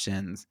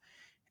options,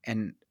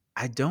 and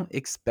I don't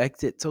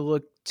expect it to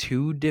look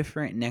too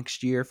different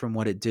next year from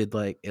what it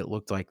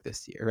looked like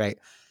this year, right?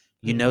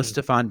 You know,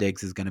 Stephon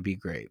Diggs is going to be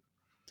great.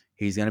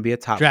 He's going to be a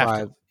top Draft 5.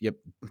 him. Yep,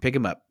 pick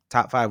him up.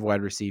 Top 5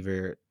 wide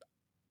receiver,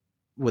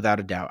 without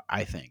a doubt.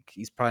 I think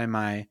he's probably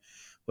my.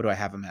 What do I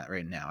have him at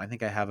right now? I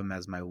think I have him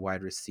as my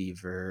wide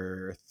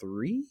receiver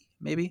 3,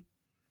 maybe.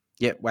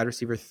 Yeah, wide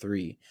receiver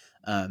 3.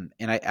 And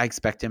I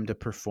expect him to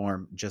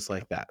perform just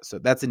like that. So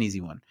that's an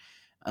easy one.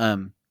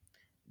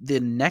 The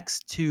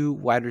next 2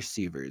 wide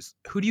receivers,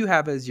 who do you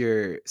have as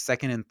your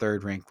second and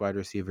third ranked wide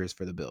receivers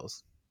for the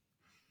Bills?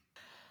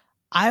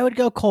 I would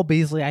go Cole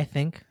Beasley, I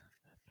think,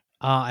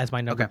 as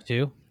my number Okay.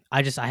 2.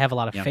 I have a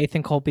lot of Yeah. faith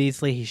in Cole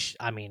Beasley.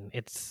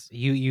 It's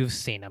you've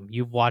seen him.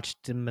 You've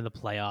watched him in the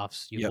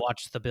playoffs. You've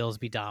watched the Bills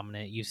be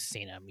dominant. You've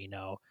seen him,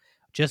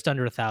 just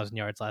under 1,000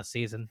 yards last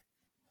season.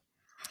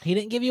 He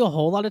didn't give you a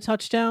whole lot of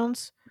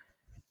touchdowns,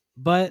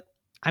 but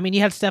I mean,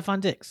 you had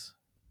Stephon Diggs.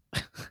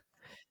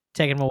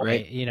 Take him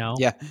away, Right.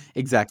 Yeah,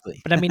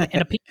 exactly. But I mean,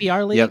 in a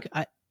PPR league,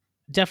 Yep.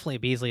 definitely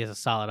Beasley is a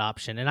solid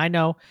option. And I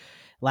know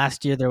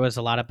last year there was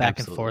a lot of back and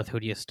Absolutely. forth. Who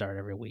do you start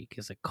every week?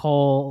 Is it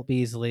Cole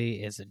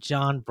Beasley? Is it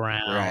John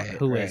Brown? Right.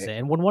 Who is Right. it?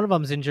 And when one of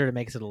them's injured, it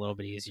makes it a little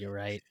bit easier,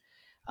 right?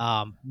 Me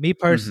Mm-hmm.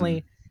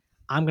 personally,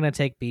 I'm gonna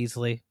take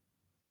Beasley,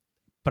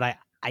 but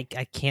I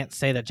can't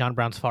say that John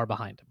Brown's far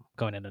behind him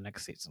going into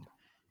next season.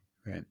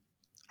 Right.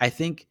 I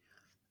think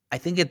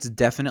it's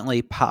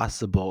definitely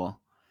possible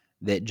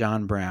that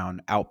John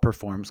Brown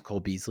outperforms Cole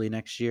Beasley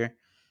next year.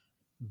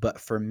 But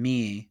for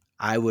me,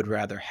 I would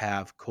rather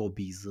have Cole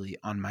Beasley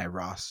on my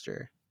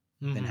roster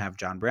than have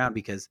John Brown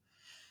because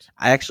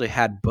I actually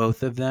had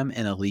both of them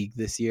in a league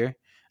this year.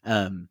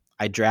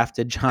 I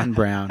drafted John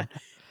Brown.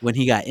 When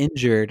he got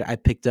injured, I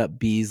picked up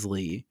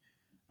Beasley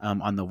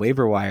on the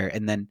waiver wire.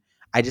 And then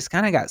I just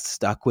kind of got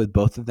stuck with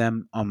both of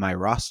them on my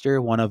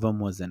roster. One of them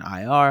was in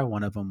IR.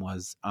 One of them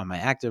was on my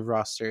active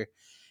roster.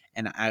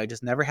 And I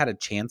just never had a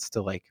chance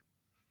to like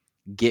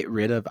get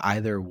rid of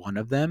either one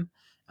of them.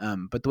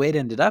 But the way it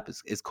ended up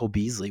is Cole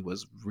Beasley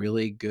was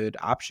really good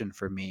option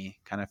for me,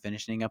 kind of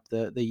finishing up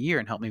the year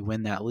and helped me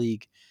win that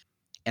league.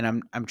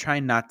 And I'm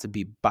trying not to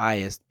be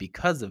biased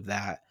because of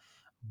that,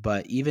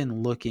 but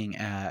even looking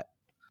at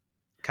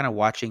kind of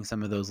watching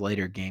some of those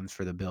later games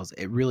for the Bills,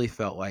 it really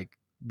felt like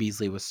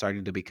Beasley was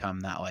starting to become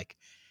that like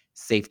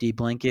safety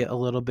blanket a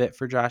little bit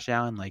for Josh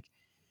Allen. Like,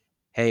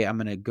 hey, I'm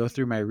gonna go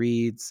through my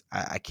reads.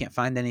 I can't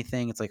find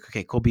anything. It's like,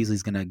 okay, Cole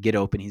Beasley's gonna get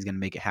open. He's gonna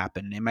make it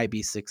happen. And it might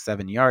be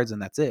 6-7 yards and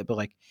that's it. But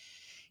like,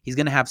 he's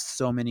gonna have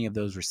so many of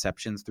those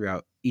receptions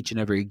throughout each and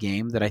every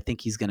game that I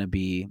think he's gonna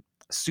be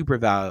super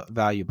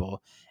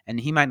valuable. And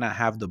he might not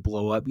have the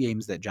blow up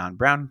games that John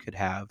Brown could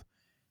have,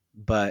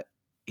 but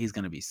he's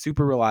going to be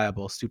super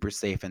reliable, super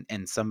safe,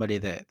 and somebody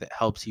that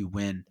helps you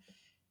win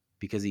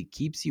because he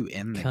keeps you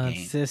in the game.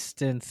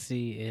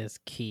 Consistency is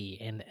key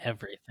in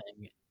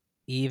everything,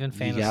 even You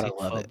got fantasy to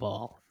love it.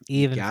 football.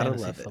 You Even got to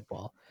fantasy love it.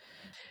 football.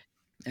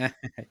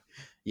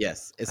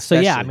 Yes, So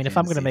yeah, I especially mean, if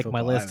I'm going to fantasy make my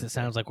football, I list, would it say.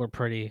 sounds like we're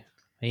pretty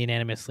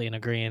unanimously in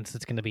agreement.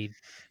 It's going to be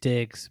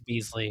Diggs,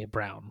 Beasley,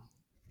 Brown.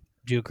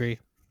 Do you agree?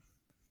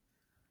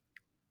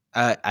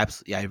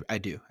 Absolutely, yeah, I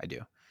do. I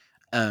do.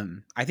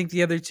 I think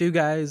the other two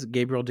guys,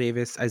 Gabriel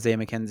Davis, Isaiah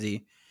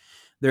McKenzie,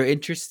 they're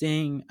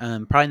interesting.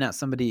 Probably not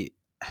somebody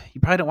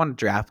you probably don't want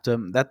to draft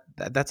them.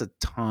 That's a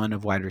ton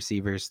of wide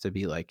receivers to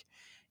be like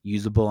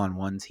usable on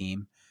one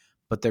team.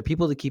 But they're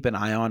people to keep an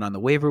eye on the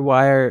waiver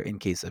wire in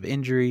case of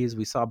injuries.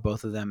 We saw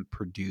both of them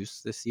produce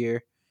this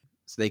year,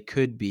 so they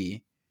could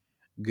be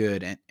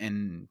good.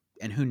 And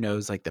who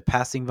knows? Like the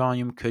passing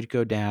volume could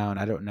go down.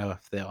 I don't know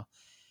if they'll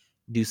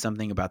do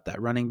something about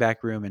that running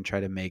back room and try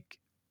to make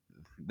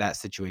that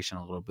situation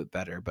a little bit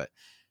better. But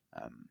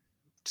um,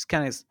 just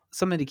kind of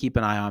something to keep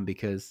an eye on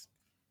because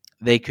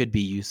they could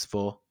be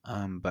useful.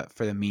 But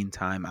for the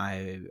meantime,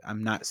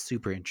 I'm not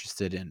super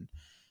interested in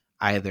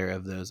either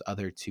of those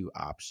other two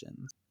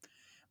options.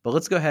 But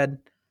let's go ahead.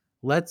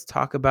 Let's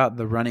talk about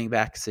the running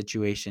back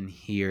situation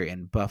here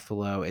in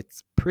Buffalo.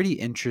 It's pretty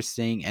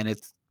interesting and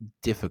it's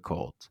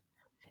difficult.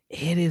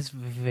 It is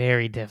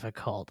very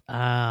difficult.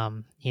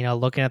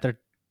 Looking at their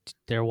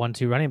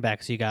 1-2 running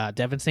backs, you got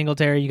Devin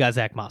Singletary, you got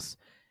Zach Moss.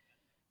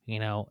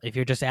 If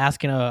you're just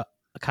asking a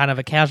kind of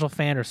a casual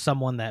fan or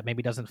someone that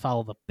maybe doesn't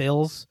follow the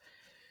Bills,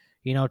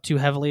 too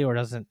heavily or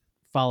doesn't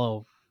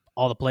follow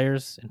all the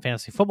players in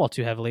fantasy football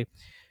too heavily,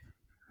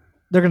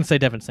 they're going to say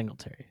Devin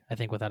Singletary, I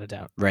think, without a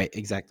doubt. Right,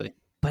 exactly.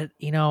 But,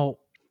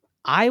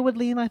 I would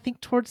lean, I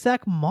think, towards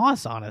Zach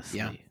Moss, Yeah,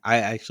 honestly. I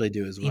actually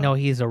do as well.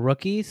 He's a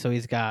rookie, so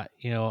he's got,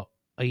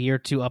 a year or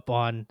two up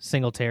on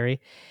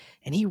Singletary,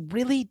 and he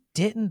really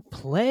didn't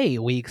play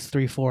weeks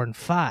 3, 4, and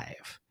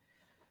 5.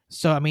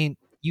 So, I mean,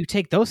 you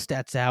take those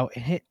stats out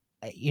and hit,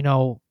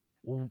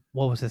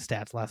 what was his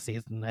stats last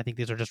season? I think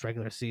these are just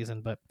regular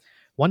season, but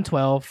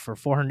 112 for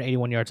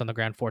 481 yards on the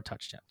ground, 4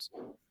 touchdowns.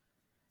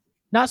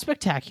 Not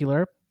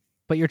spectacular,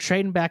 but you're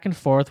trading back and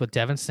forth with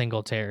Devin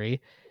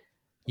Singletary.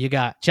 You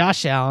got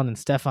Josh Allen and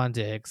Stephon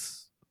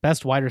Diggs,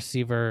 best wide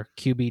receiver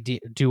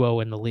QB duo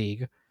in the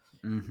league.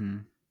 Mm-hmm.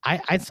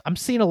 I'm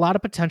seeing a lot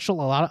of potential,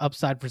 a lot of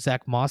upside for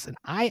Zach Moss, and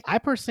I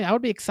personally I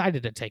would be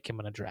excited to take him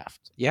in a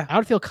draft. Yeah, I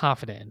would feel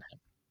confident in him.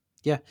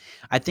 yeah.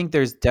 I think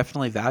there's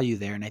definitely value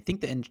there, and I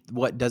think that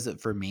what does it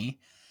for me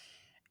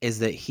is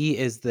that he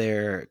is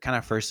their kind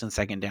of first and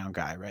second down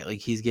guy, right? Like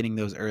he's getting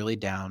those early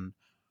down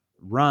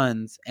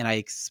runs, and I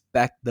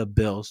expect the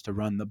Bills to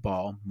run the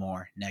ball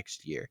more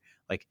next year.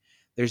 Like,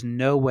 there's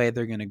no way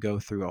they're going to go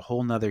through a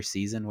whole nother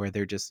season where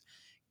they're just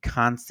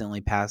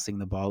constantly passing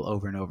the ball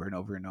over and over and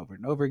over and over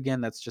and over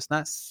again. That's just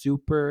not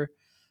super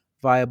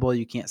viable.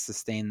 You can't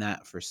sustain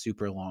that for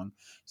super long.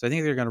 So I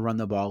think they're going to run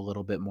the ball a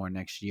little bit more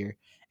next year.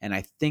 And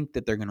I think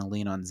that they're going to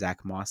lean on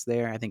Zach Moss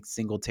there. I think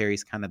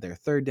Singletary's kind of their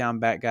third down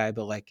back guy,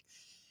 but like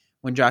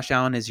when Josh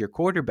Allen is your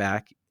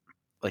quarterback,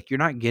 like you're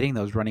not getting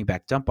those running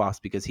back dump offs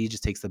because he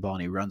just takes the ball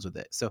and he runs with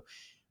it. So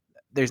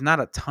there's not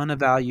a ton of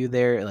value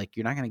there. Like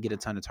you're not going to get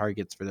a ton of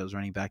targets for those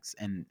running backs.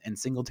 And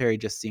Singletary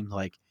just seemed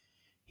like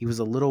he was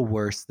a little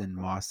worse than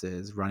Moss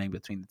is running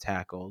between the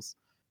tackles.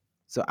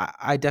 So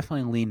I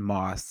definitely lean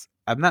Moss.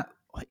 I'm not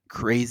like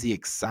crazy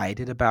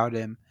excited about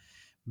him,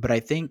 but I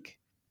think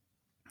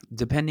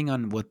depending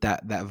on what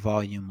that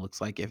volume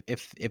looks like,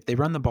 if they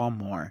run the ball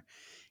more,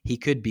 he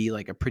could be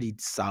like a pretty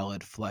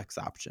solid flex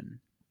option.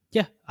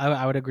 Yeah,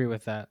 I would agree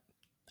with that.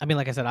 I mean,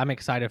 like I said, I'm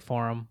excited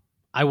for him.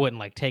 I wouldn't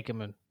like take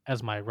him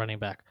as my running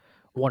back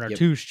 1 or Yep.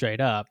 2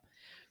 straight up.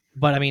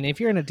 But I mean, if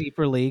you're in a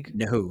deeper league,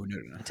 No.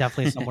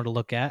 definitely someone to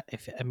look at.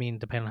 Depending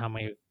on how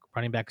many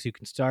running backs you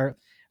can start,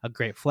 a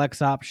great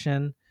flex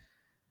option,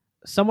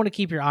 someone to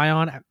keep your eye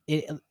on.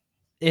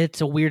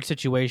 It's a weird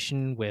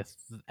situation with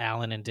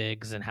Allen and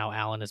Diggs and how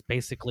Allen is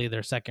basically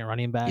their second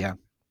running back. Yeah.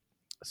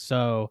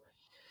 So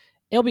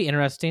it'll be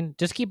interesting.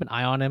 Just keep an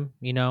eye on him.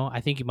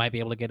 I think you might be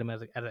able to get him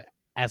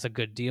as a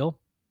good deal.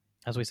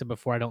 As we said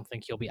before, I don't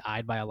think he'll be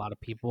eyed by a lot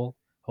of people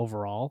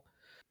overall.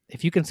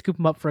 If you can scoop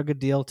him up for a good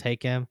deal,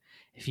 take him.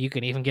 If you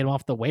can even get him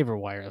off the waiver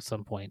wire at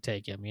some point,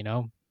 take him,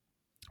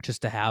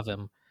 just to have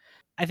him.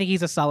 I think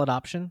he's a solid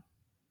option,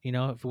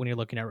 if when you're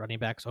looking at running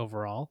backs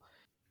overall.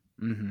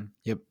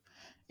 Yep.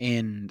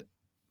 And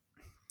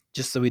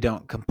just so we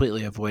don't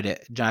completely avoid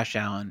it, Josh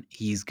Allen,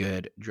 he's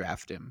good.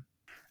 Draft him.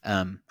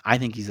 I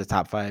think he's a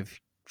top 5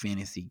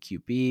 fantasy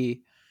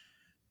QB.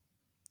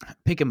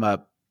 Pick him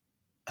up.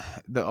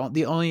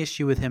 The only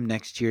issue with him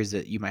next year is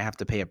that you might have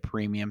to pay a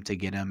premium to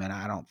get him, and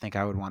I don't think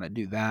I would want to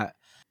do that.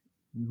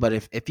 But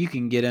if you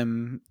can get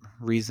him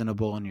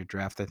reasonable in your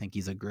draft, I think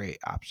he's a great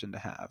option to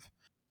have.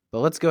 But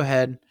let's go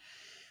ahead.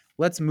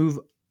 Let's move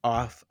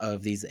off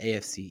of these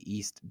AFC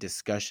East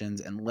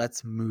discussions and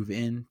let's move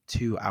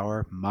into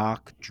our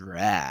mock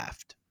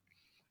draft.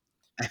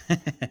 All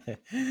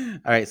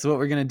right, so what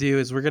we're going to do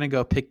is we're going to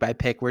go pick by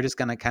pick. We're just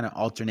going to kind of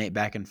alternate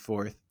back and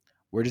forth.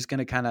 We're just going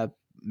to kind of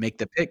make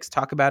the picks,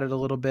 talk about it a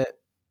little bit,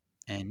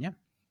 and yeah.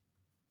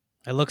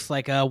 It looks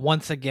like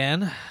once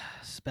again,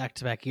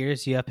 back-to-back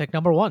years, you pick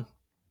number 1.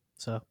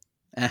 So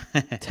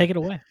take it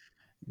away.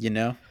 You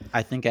know,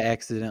 I think I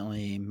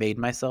accidentally made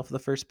myself the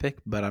first pick,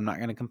 but I'm not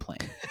going to complain.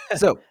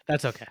 So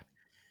that's okay.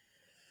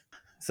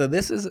 So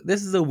this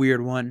is a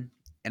weird one,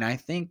 and I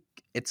think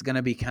it's going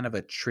to be kind of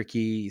a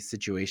tricky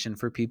situation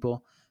for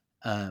people.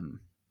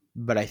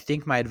 But I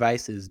think my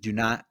advice is do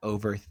not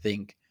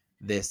overthink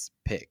this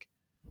pick.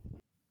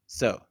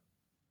 So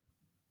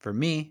for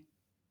me,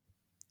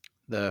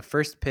 the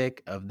first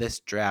pick of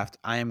this draft,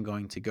 I am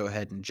going to go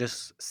ahead and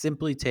just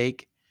simply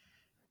take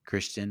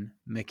Christian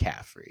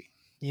McCaffrey.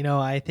 You know,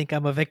 I think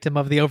I'm a victim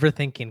of the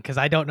overthinking because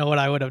I don't know what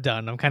I would have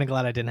done. I'm kind of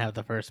glad I didn't have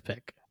the first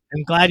pick.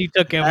 I'm glad you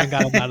took him and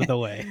got him out of the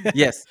way.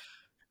 Yes.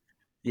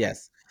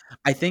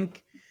 I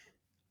think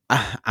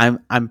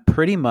I'm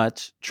pretty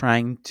much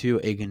trying to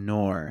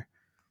ignore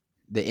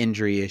the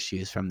injury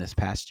issues from this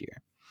past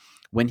year.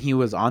 When he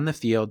was on the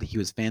field, he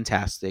was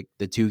fantastic.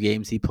 The 2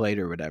 games he played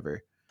or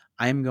whatever.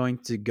 I'm going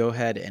to go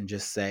ahead and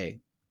just say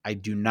I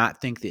do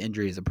not think the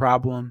injury is a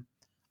problem.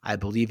 I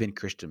believe in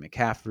Christian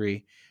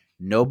McCaffrey.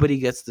 Nobody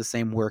gets the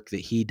same work that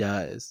he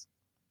does,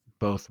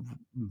 both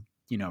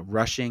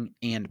rushing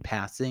and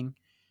passing.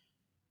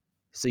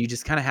 So you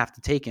just kind of have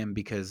to take him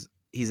because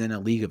he's in a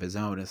league of his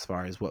own as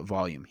far as what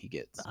volume he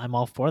gets. I'm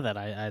all for that.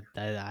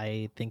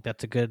 I think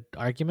that's a good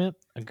argument,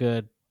 a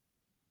good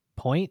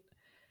point.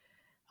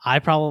 I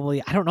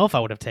don't know if I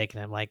would have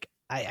taken him. Like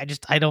I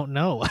don't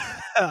know.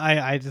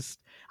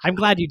 I'm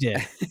glad you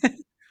did.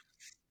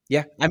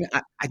 Yeah, I mean,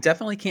 I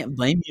definitely can't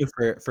blame you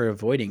for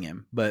avoiding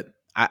him, but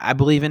I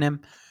believe in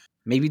him.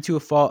 Maybe to a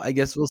fault. I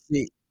guess we'll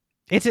see.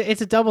 It's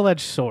a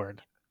double-edged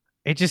sword.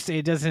 It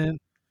doesn't.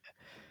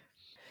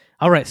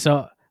 All right,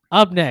 so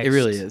up next, it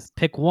really is.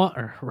 Pick 2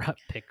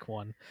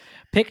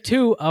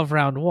 of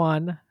round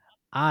 1.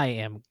 I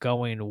am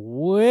going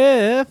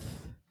with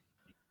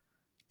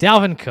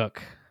Dalvin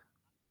Cook.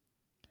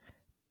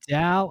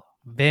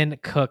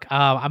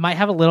 I might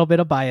have a little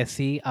bit of bias.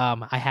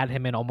 I had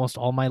him in almost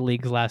all my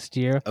leagues last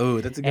year. Oh,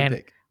 that's a good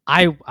pick.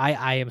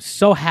 I am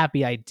so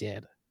happy I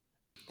did.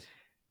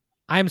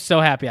 I'm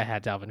so happy I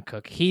had Dalvin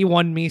Cook. He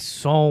won me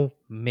so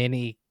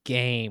many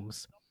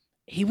games.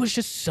 He was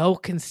just so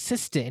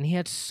consistent, and he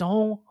had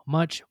so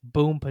much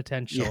boom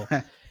potential.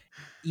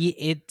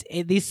 Yeah.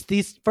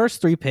 These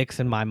first 3 picks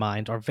in my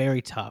mind are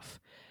very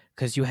tough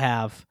because you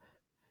have,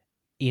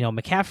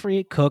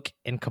 McCaffrey, Cook,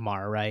 and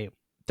Kamara, right?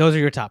 Those are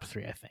your top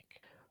 3, I think.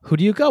 Who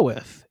do you go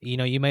with?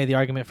 You made the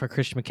argument for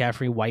Christian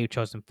McCaffrey, why you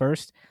chose him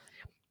first.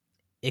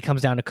 It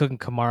comes down to Cook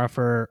and Kamara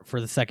for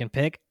the second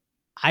pick.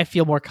 I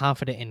feel more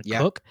confident in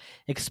Cook,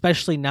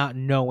 especially not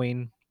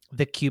knowing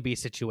the QB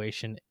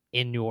situation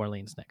in New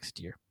Orleans next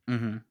year.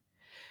 Mm-hmm.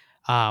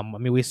 I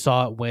mean, we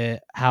saw it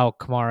with how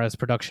Kamara's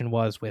production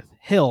was with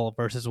Hill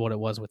versus what it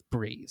was with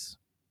Breeze.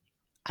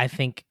 I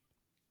think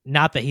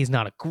not that he's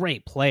not a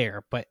great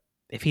player, but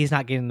if he's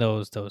not getting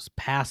those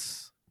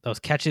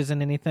catches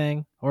in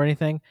anything,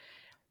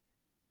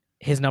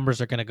 his numbers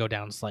are going to go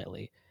down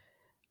slightly.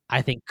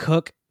 I think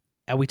Cook,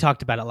 and we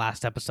talked about it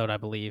last episode, I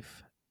believe,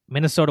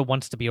 Minnesota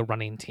wants to be a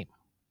running team.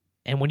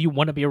 And when you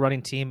want to be a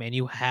running team and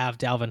you have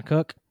Dalvin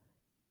Cook,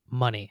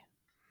 money.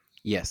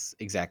 Yes,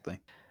 exactly.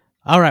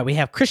 All right, we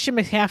have Christian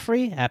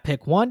McCaffrey at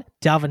pick 1,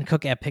 Dalvin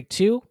Cook at pick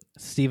 2.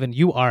 Steven,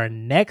 you are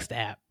next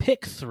at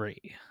pick 3.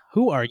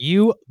 Who are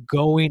you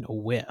going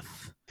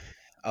with?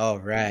 All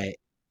right.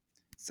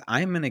 So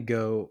I'm going to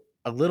go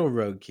a little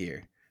rogue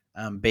here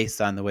based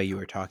on the way you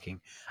were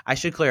talking. I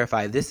should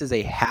clarify, this is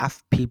a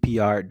half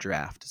PPR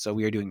draft. So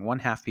we are doing 1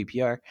 half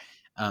PPR.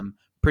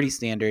 Pretty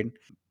standard.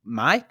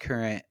 My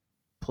current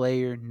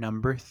player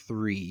number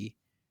 3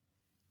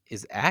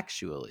 is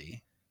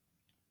actually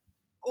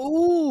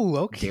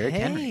Derrick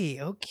Henry.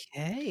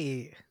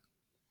 Okay.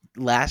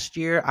 Last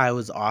year, I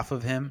was off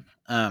of him.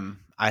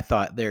 I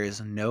thought there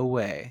is no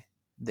way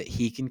that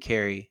he can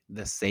carry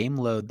the same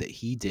load that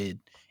he did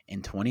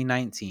in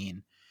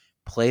 2019,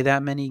 play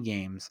that many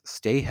games,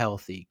 stay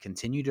healthy,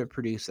 continue to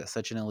produce at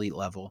such an elite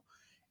level.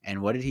 And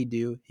what did he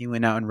do? He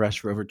went out and rushed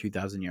for over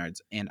 2,000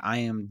 yards. And I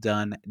am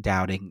done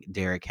doubting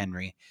Derrick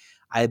Henry.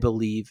 I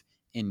believe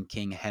in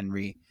King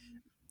Henry.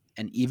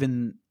 And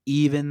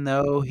even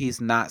though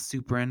he's not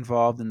super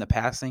involved in the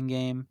passing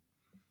game,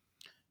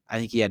 I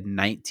think he had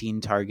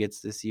 19 targets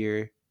this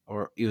year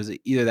or it was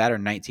either that or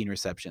 19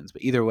 receptions.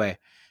 But either way,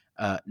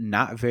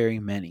 not very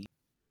many.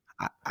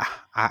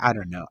 I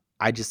don't know.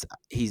 I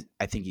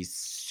think he's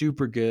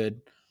super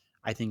good.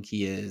 I think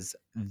he is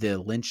the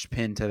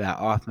linchpin to that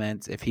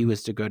offense. If he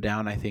was to go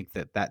down, I think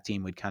that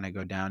team would kind of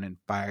go down in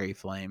fiery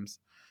flames.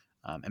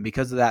 And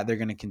because of that, they're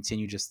going to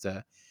continue just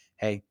to,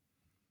 hey,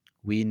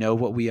 we know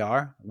what we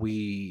are.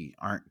 We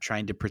aren't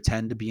trying to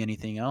pretend to be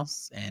anything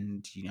else.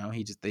 And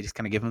they just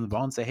kind of give him the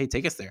ball and say, hey,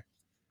 take us there.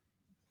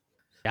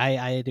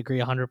 I'd agree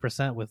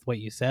 100% with what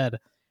you said,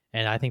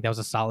 and I think that was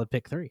a solid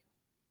pick 3.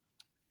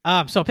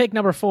 So pick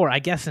number 4, I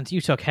guess since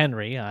you took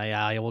Henry,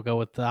 I will go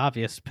with the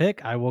obvious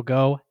pick. I will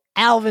go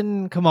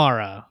Alvin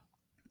Kamara.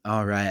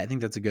 All right, I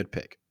think that's a good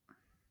pick.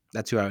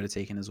 That's who I would have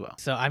taken as well.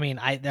 So I mean,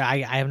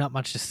 I have not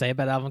much to say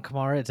about Alvin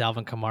Kamara. It's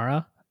Alvin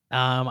Kamara.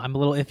 I'm a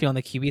little iffy on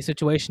the QB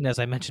situation, as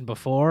I mentioned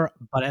before,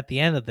 but at the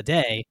end of the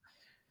day,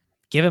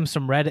 give him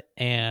some red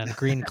and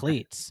green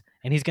cleats,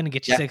 and he's going to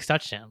get you 6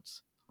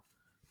 touchdowns.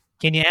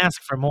 Can you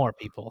ask for more,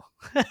 people?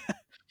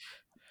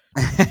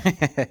 I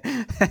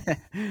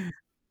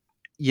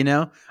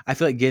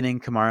feel like getting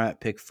Kamara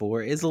at pick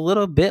 4 is a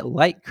little bit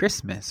like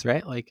Christmas,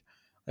 right? Like,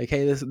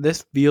 hey,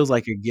 this feels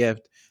like a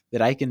gift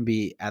that I can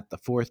be at the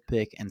 4th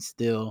pick and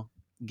still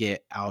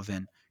get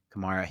Alvin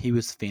Kamara. He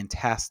was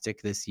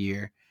fantastic this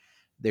year.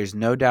 There's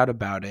no doubt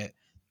about it.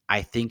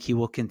 I think he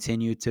will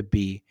continue to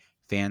be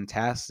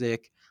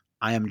fantastic.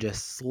 I am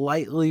just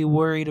slightly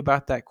worried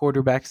about that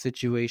quarterback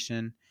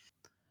situation.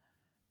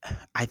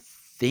 I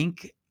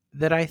think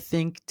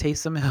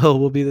Taysom Hill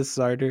will be the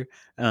starter.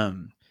 I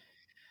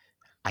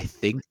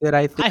think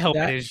I hope it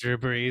that. is Drew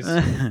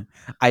Brees.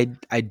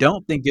 I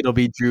don't think it'll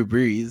be Drew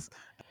Brees,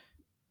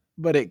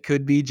 but it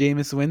could be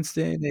Jameis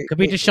Winston. Could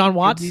be Deshaun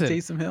Watson. Could be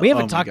Taysom Hill. We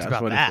haven't Oh my talked gosh,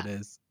 about what that. if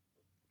it is?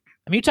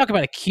 I mean, you talk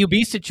about a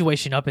QB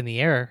situation up in the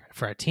air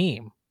for a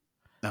team.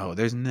 No,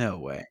 there's no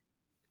way.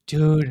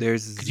 Dude,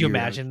 There's could you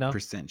imagine though?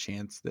 %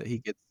 chance that he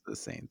gets the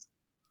Saints.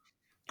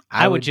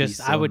 I would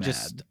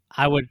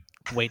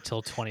wait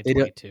till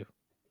 2022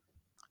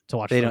 to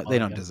watch football. They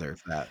don't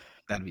deserve that.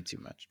 That'd be too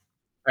much.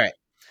 All right.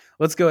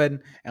 Let's go ahead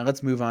and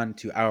let's move on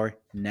to our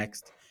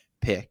next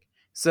pick.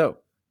 So,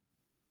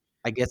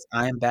 I guess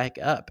I'm back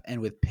up, and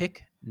with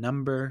pick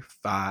number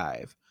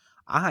 5,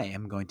 I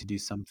am going to do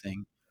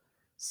something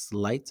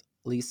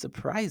slightly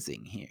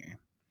surprising here.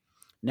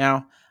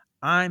 Now,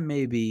 I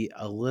may be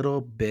a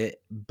little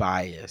bit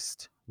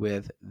biased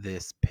with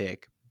this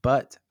pick,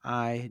 but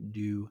I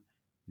do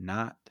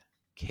not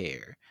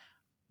care.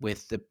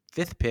 With the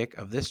 5th pick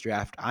of this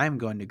draft, I'm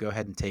going to go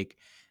ahead and take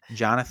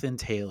Jonathan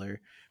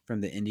Taylor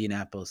from the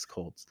Indianapolis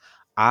Colts.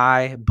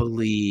 I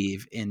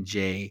believe in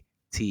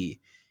JT.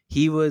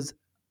 He was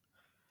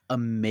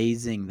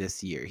amazing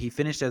this year. He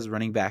finished as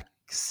running back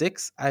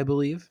 6, I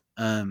believe,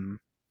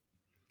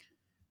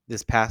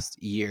 this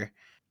past year.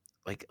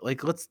 Like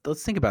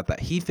let's think about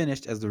that. He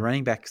finished as the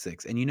running back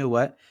 6, and you know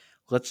what?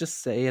 Let's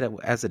just say it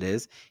as it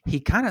is. He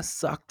kind of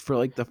sucked for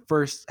like the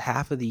first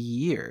half of the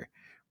year,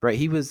 right?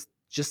 He was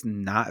just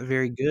not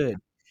very good.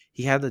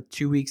 He had the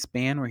 2-week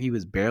span where he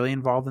was barely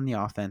involved in the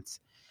offense.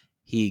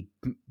 He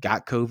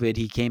got COVID.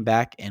 He came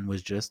back and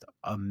was just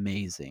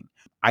amazing.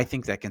 I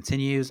think that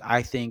continues.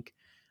 I think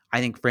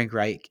Frank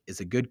Reich is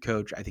a good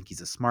coach. I think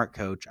he's a smart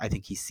coach. I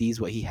think he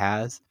sees what he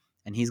has,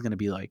 and he's going to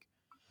be like,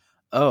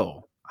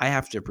 oh, I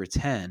have to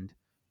pretend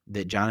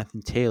that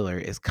Jonathan Taylor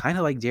is kind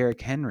of like Derrick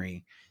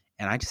Henry,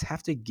 and I just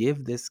have to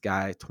give this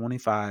guy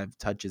 25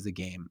 touches a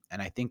game,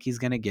 and I think he's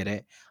going to get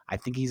it. I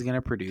think he's going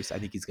to produce. I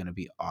think he's going to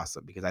be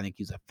awesome because I think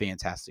he's a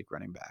fantastic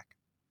running back.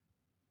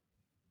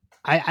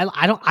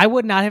 I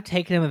would not have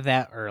taken him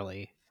that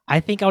early.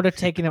 I think I would have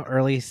taken him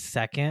early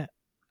 2nd.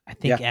 I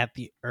think at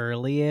the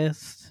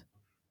earliest.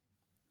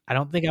 I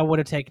don't think I would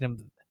have taken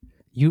him.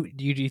 Do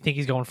you think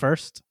he's going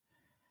first?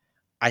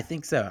 I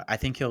think so. I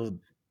think he'll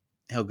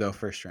go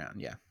first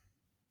round. Yeah,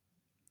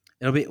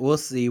 we'll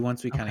see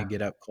once we kind of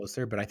get up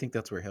closer, but I think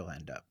that's where he'll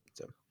end up.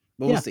 So,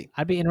 but we'll see.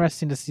 I'd be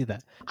interesting to see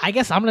that. I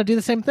guess I'm gonna do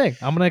the same thing.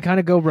 I'm gonna kind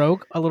of go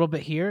rogue a little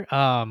bit here,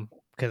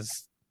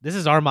 because this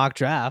is our mock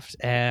draft,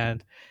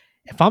 and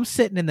if I'm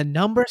sitting in the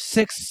number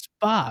 6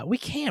 spot, we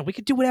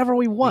could do whatever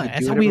we want.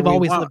 That's how we've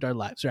always lived our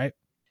lives, right?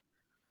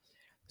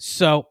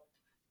 So,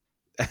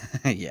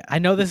 yeah, I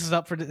know this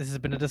has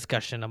been a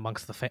discussion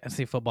amongst the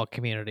fantasy football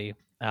community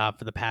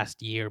for the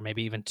past year,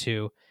 maybe even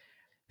 2.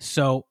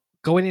 So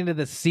going into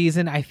the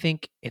season, I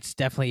think it's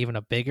definitely even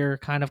a bigger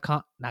kind of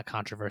not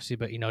controversy,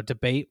 but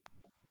debate,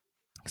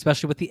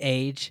 especially with the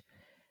age.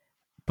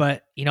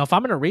 But if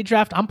I'm going to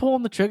redraft, I'm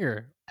pulling the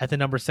trigger at the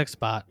number 6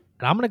 spot,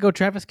 and I'm going to go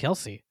Travis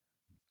Kelce.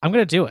 I'm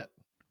going to do it.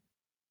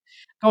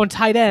 Going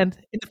tight end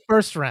in the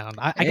 1st round.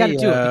 I got to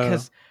do it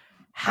because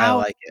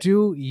how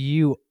do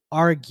you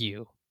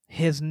argue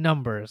his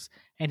numbers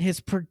and his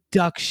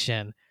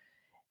production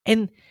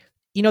and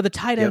the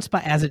tight end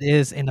spot as it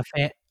is in the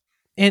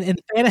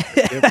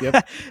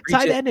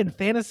tight end in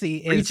fantasy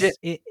is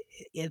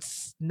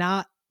it's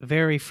not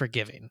very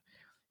forgiving.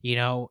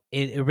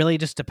 It really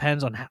just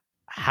depends on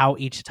how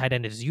each tight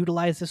end is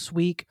utilized this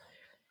week.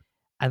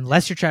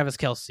 Unless you're Travis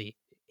Kelce,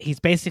 he's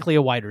basically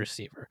a wide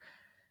receiver.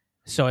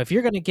 So if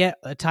you're going to get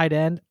a tight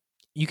end,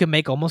 you can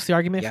make almost the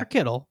argument Yeah. for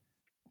Kittle.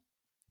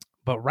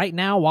 But right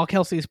now, while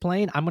Kelsey's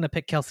playing, I'm going to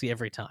pick Kelsey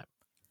every time.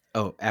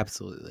 Oh,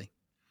 absolutely.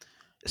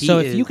 So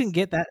He if you can is.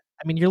 get that,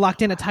 I mean, you're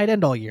locked in a tight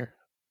end all year,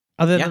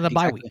 other Yeah, than the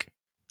bye exactly. week.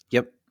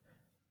 Yep.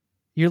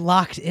 You're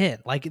locked in.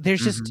 Like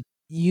there's Mhm. just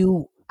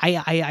you.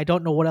 I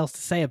don't know what else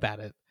to say about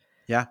it.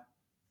 Yeah.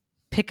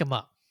 Pick him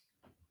up.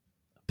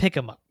 Pick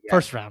him up. Yeah.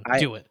 First round. I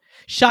Do it.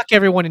 Shock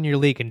everyone in your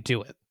league and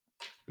do it.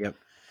 Yep.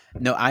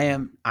 No, I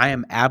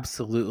am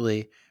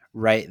absolutely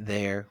right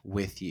there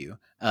with you.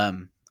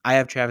 I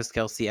have Travis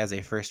Kelce as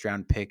a first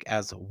round pick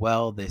as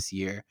well this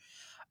year.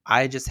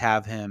 I just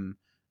have him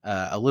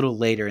a little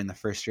later in the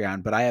first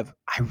round, but I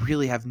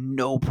really have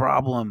no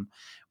problem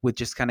with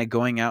just kind of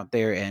going out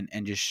there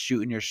and just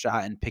shooting your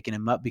shot and picking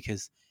him up,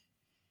 because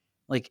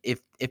like if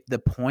the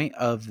point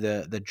of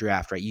the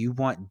draft, right, you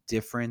want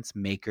difference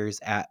makers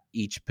at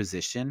each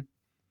position.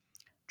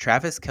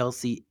 Travis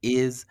Kelce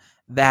is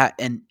that,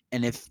 and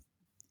if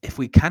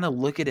we kind of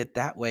look at it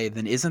that way,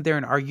 then isn't there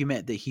an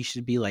argument that he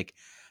should be like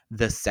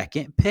the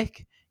second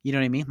pick? You know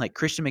what I mean? Like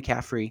Christian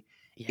McCaffrey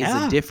is a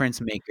Yeah. difference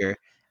maker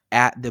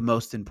at the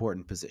most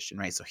important position,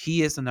 right? So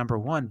he is the number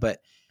one, but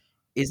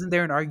isn't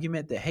there an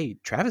argument that, hey,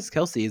 Travis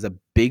Kelce is a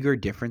bigger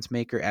difference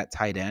maker at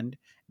tight end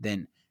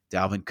than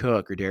Dalvin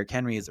Cook or Derrick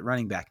Henry is at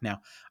running back? Now,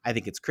 I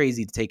think it's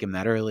crazy to take him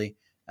that early,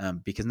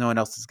 because no one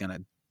else is going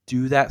to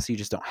do that, so you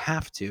just don't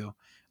have to.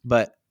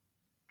 But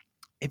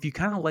if you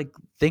kind of like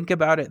think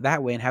about it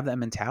that way and have that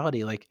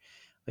mentality, like,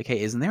 hey,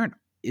 isn't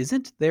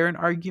there an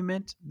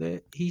argument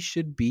that he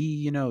should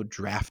be,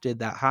 drafted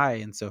that high?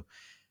 And so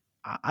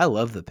I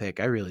love the pick.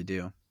 I really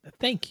do.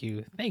 Thank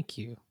you. Thank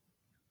you.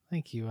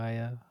 Thank you.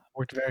 I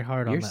worked very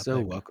hard on You're that so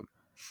pick. welcome.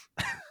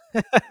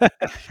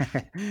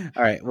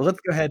 All right. Well, let's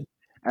go ahead.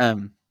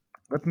 Um,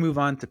 let's move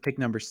on to pick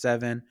number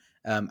 7.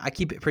 I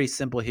keep it pretty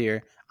simple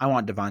here. I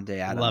want Devontae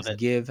Love Adams. it.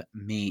 Give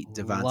me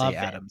Devontae Love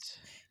Adams.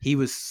 it. He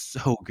was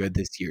so good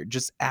this year.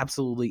 Just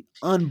absolutely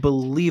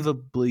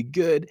unbelievably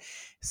good.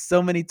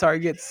 So many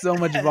targets, so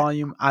much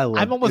volume. I I'm loved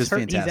it. It almost was hurt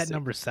he's at fantastic.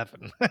 number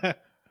 7.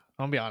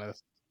 I'll be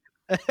honest.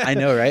 I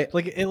know, right?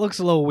 Like it looks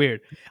a little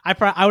weird.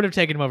 I would have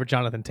taken him over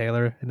Jonathan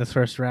Taylor in this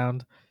first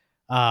round.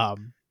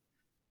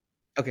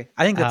 Okay.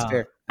 I think that's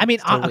fair. I mean,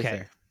 It's totally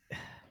okay. fair.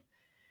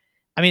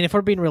 I mean, if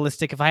we're being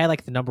realistic, if I had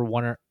like the number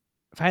 1 or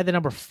if I had the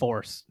number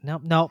 4,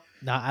 no,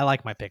 I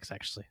like my picks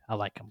actually. I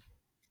like them.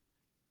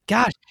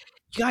 Gosh,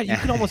 God, you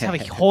could almost have a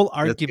whole That's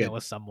argument good.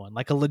 with someone,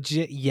 like a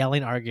legit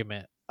yelling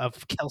argument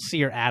of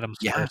Kelsey or Adams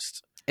Yeah.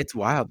 first, It's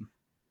wild.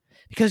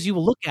 because you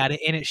look at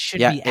it and it should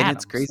Yeah. be And it's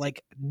Adams, crazy.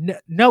 like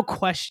no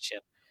question.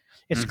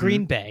 It's Mm-hmm.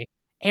 Green Bay,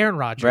 Aaron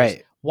Rodgers,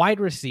 Right. wide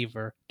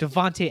receiver,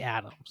 Devontae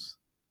Adams.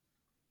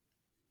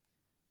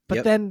 But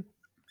Yep. then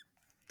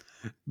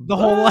the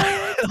whole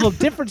But the whole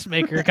difference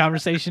maker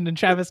conversation in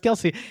Travis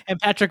Kelsey and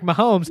Patrick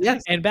Mahomes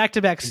yes, and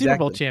back-to-back Super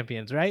Bowl exactly.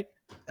 champions, right?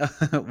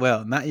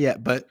 Well, not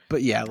yet, but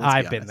yeah, let's be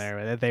I've been honest.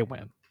 there. They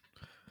win.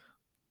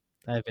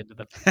 I've been to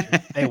the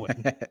future. They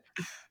win.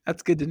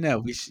 That's good to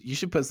know. You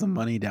should put some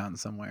money down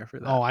somewhere for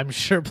that. Oh, I'm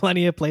sure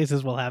plenty of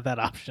places will have that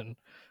option.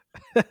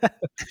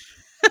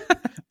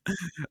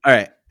 All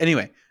right.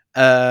 Anyway,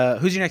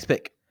 who's your next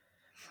pick?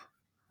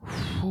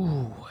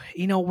 Whew.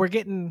 We're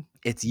getting.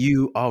 It's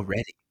you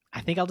already.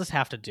 I think I'll just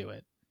have to do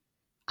it.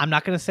 I'm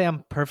not going to say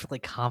I'm perfectly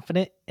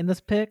confident in this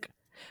pick,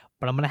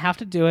 but I'm going to have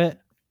to do it.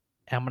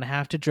 And I'm going to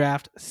have to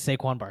draft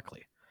Saquon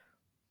Barkley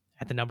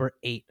at the number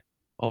 8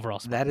 overall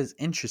spot. That is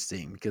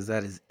interesting, because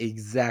that is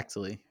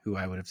exactly who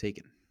I would have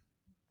taken.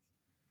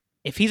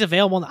 If he's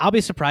available, I'll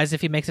be surprised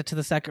if he makes it to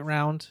the second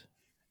round,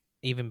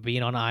 even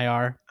being on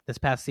IR this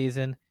past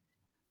season.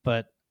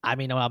 But I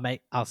mean,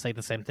 I'll say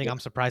the same thing. Yeah. I'm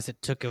surprised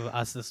it took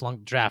us this long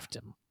to draft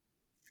him,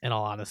 in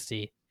all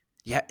honesty.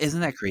 Yeah, isn't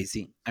that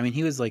crazy? I mean,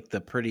 he was like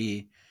the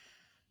pretty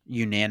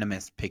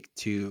unanimous pick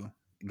 2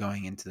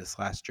 going into this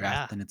last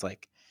draft, Yeah. and it's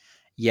like,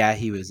 yeah,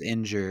 he was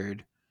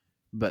injured,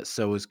 but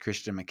so was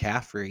Christian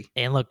McCaffrey.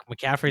 And look,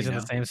 McCaffrey's in the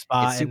same It's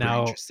spot, and super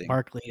now interesting.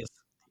 Barkley is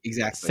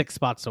Exactly. 6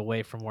 spots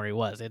away from where he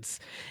was.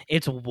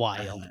 It's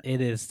wild. It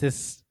is.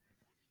 This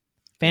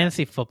Yeah.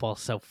 fantasy football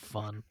is so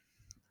fun.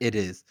 It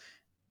is.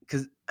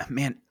 Because,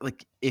 man,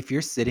 like if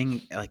you're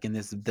sitting like in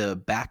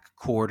the back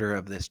quarter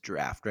of this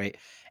draft, right,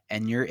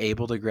 and you're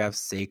able to grab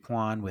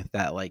Saquon with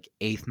that like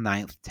 8th,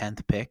 9th,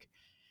 10th pick,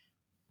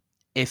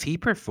 if he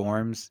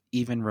performs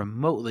even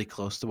remotely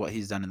close to what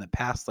he's done in the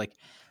past, like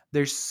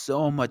there's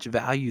so much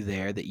value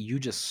there that you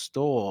just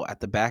stole at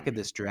the back of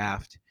this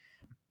draft.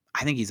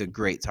 I think he's a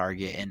great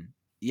target, and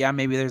yeah,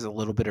 maybe there's a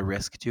little bit of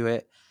risk to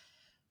it,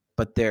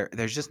 but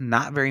there's just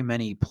not very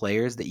many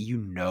players that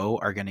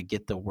are going to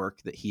get the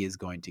work that he is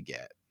going to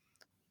get.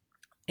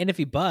 And if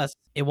he busts,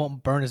 it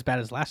won't burn as bad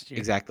as last year.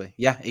 Exactly.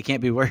 Yeah, it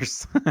can't be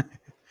worse.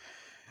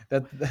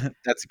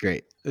 That's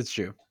great. That's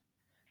true.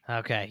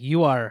 Okay,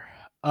 you are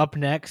up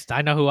next.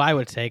 I know who I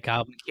would take.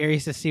 I'm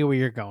curious to see where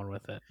you're going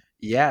with it.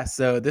 Yeah,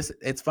 so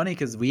it's funny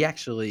because we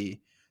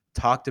actually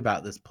talked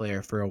about this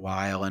player for a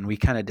while, and we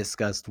kind of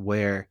discussed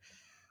where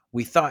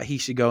we thought he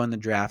should go in the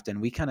draft,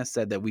 and we kind of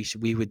said that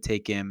we would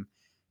take him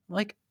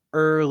like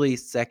early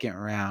second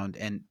round,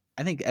 and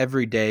I think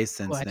every day Well,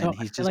 since I then don't.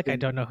 I he's feel just like I been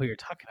don't know who you're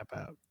talking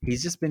about.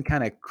 he's just been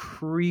kind of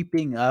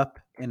creeping up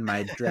in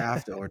my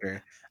draft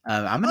order.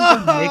 I'm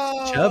gonna go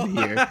Nick Chubb Oh,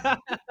 here.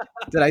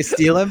 Did I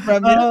steal him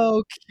from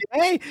you?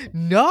 okay.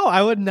 No,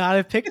 I would not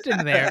have picked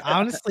him there.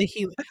 Honestly,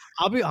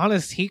 I'll be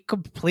honest, he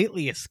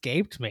completely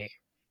escaped me.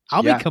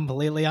 I'll be Yeah,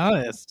 completely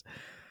honest.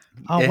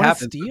 Oh, it what a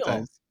happens steal.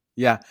 sometimes.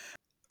 Yeah,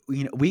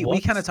 we What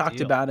a kind of talked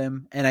steal. about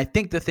him, and I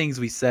think the things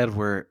we said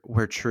were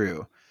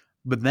true.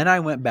 But then I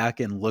went back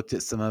and looked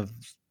at some of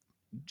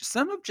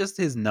just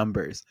his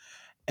numbers,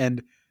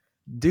 and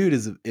dude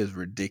is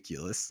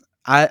ridiculous.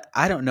 I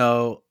don't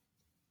know,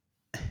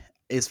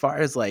 as far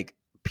as like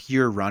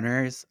pure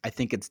runners, I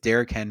think it's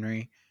Derrick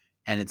Henry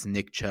and it's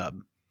Nick Chubb.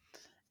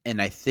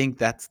 And I think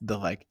that's the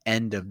like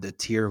end of the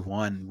tier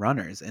 1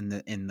 runners in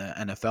the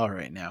NFL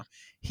right now.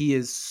 He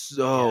is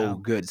so Yeah.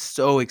 good,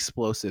 so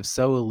explosive,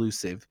 so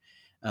elusive.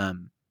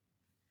 Um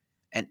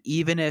and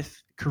even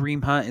if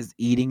Kareem Hunt is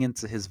eating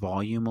into his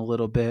volume a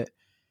little bit,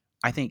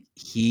 I think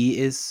he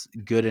is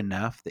good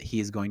enough that he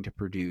is going to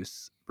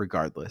produce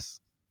regardless.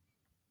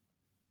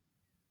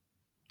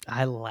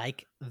 I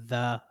like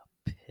the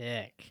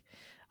pick.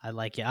 I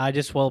like it. I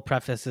just will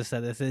preface this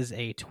that this is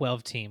a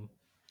 12 team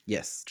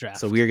Yes.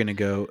 So we draft. are going to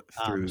go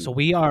So through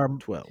we are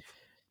 12.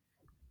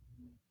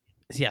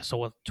 yeah, so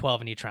with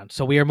 12 in each round.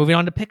 So we are moving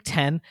on to pick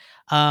 10.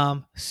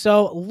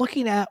 So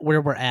looking at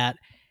where we're at,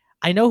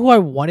 I know who I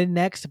wanted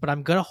next, but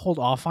I'm gonna hold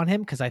off on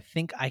him because I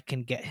think I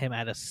can get him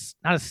at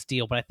not a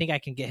steal, but I think I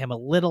can get him a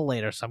little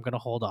later. So I'm gonna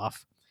hold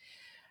off.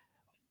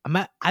 I'm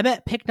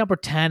at pick number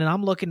 10, and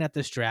I'm looking at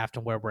this draft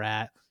and where we're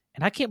at,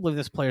 and I can't believe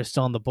this player is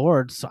still on the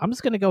board. So I'm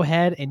just gonna go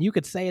ahead, and you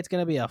could say it's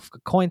gonna be a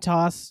coin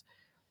toss.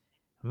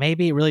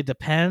 Maybe it really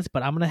depends,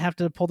 but I'm gonna have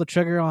to pull the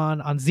trigger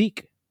on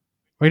Zeke.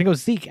 We're gonna go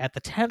Zeke at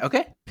the 10th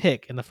Okay.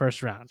 pick in the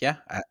first round. Yeah.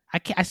 I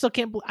can't. I still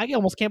can't. I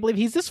almost can't believe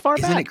he's this far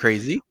Isn't it back.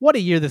 crazy? What a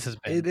year this has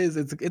It been. is.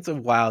 It's a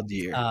wild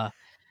year.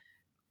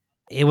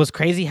 It was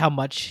crazy how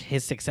much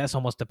his success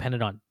almost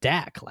depended on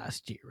Dak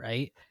last year,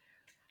 right?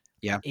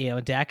 Yeah.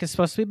 Dak is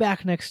supposed to be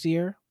back next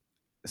year.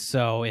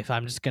 So if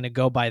I'm just gonna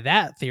go by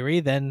that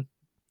theory, then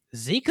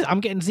I'm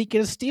getting Zeke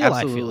at a steal.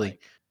 I feel Absolutely.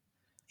 like,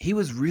 He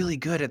was really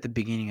good at the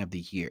beginning of the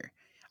year.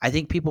 I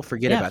think people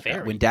forget yeah, about that.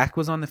 When very, Dak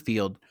was on the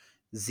field,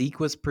 Zeke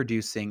was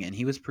producing and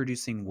he was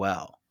producing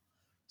well.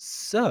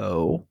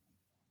 So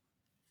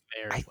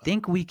very I well.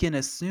 think we can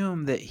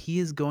assume that he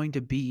is going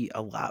to be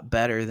a lot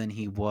better than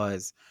he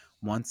was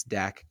once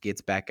Dak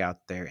gets back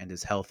out there and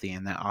is healthy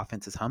and that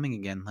offense is humming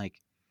again.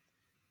 Like,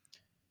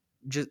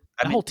 just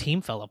I The mean, whole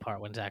team fell apart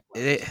when Dak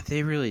they left.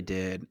 they really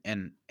did.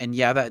 And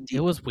yeah, It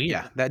was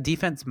weird, that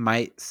defense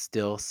might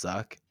still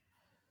suck,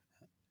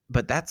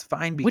 but that's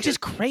fine which because is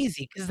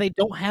crazy because they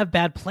don't have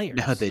bad no,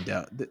 players. they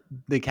don't.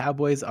 The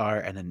Cowboys are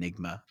an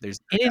enigma. There's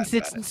no It's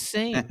doubt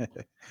insane. about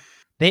it.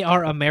 They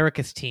are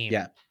America's team.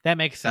 Yeah. That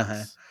makes Uh-huh.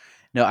 sense.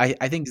 No, I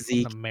think An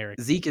Zeke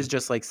American Zeke is team.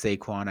 just like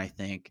Saquon, I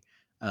think.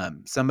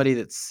 Somebody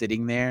that's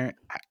sitting there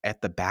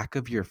at the back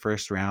of your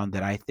first round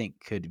that I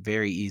think could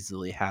very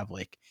easily have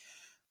like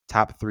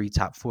top 3,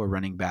 top 4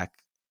 running back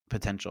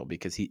potential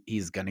because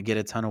he's going to get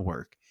a ton of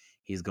work.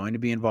 He's going to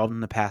be involved in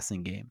the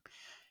passing game.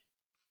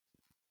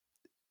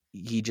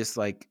 He just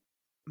like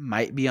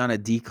might be on a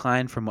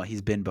decline from what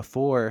he's been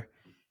before,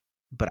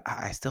 but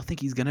I still think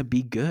he's going to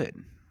be good.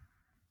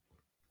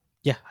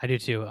 Yeah, I do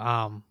too.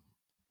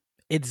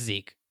 It's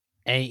Zeke,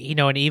 and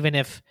and even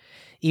if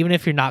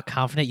you're not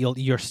confident,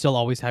 you're still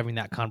always having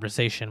that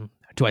conversation.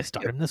 Do I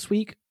start Yep. him this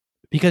week?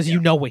 Because Yeah.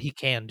 you know what he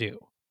can do.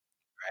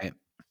 Right.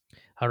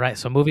 All right,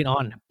 so moving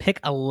on, pick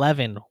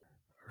 11.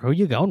 Who are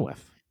you going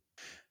with?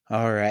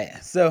 All right.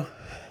 So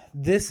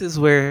this is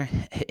where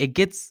it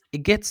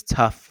gets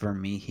tough for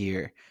me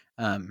here.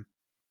 And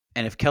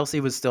if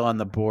Kelsey was still on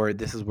the board,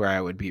 this is where I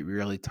would be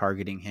really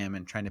targeting him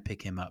and trying to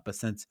pick him up. But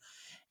since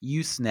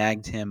you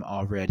snagged him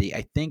already,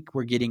 I think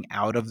we're getting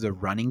out of the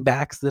running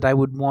backs that I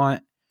would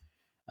want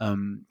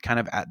kind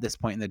of at this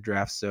point in the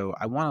draft. So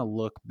I want to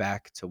look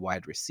back to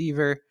wide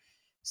receiver.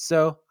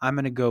 So I'm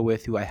going to go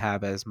with who I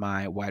have as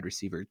my wide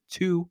receiver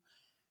 2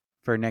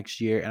 for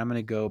next year. And I'm going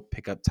to go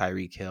pick up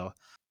Tyreek Hill.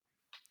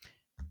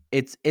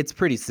 It's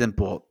pretty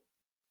simple.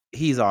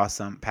 He's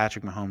awesome.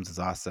 Patrick Mahomes is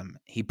awesome.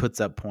 He puts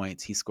up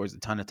points. He scores a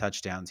ton of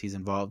touchdowns. He's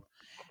involved.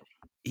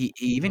 He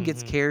even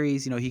gets Mm-hmm.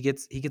 carries.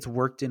 He gets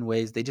worked in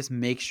ways. They just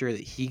make sure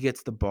that he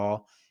gets the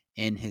ball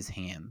in his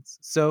hands.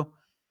 So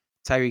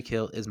Tyreek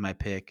Hill is my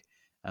pick.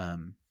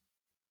 Um,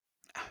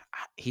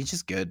 he's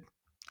just good.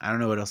 I don't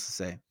know what else to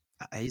say.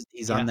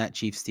 He's on Yeah, that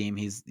Chiefs team.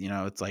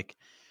 It's like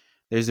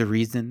there's a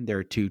reason there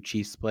are 2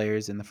 Chiefs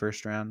players in the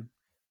first round,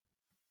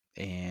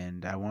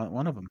 and I want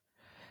one of them.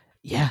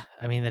 yeah.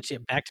 I mean, that's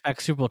back-to-back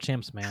Super Bowl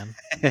champs, man.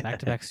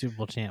 Back-to-back Super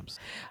Bowl champs.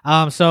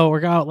 So we're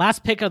going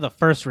last pick of the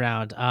first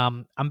round.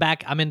 I'm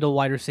back. I'm into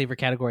wide receiver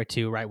category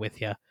 2, right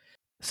with you.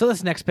 So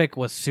this next pick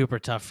was super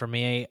tough for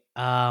me.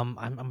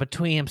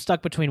 I'm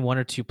stuck between one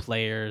or two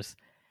players,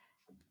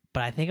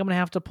 but I think I'm gonna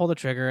have to pull the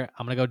trigger.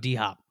 I'm gonna go D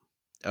Hop.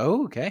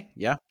 Oh, okay.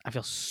 Yeah. I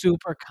feel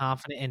super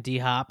confident in D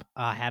Hop.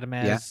 Had him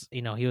Yeah. as,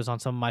 he was on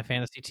some of my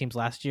fantasy teams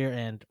last year,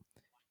 and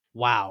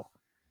wow,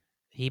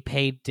 he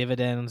paid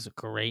dividends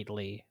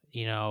greatly.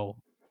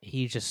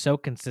 He's just so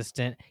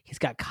consistent. He's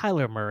got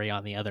Kyler Murray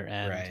on the other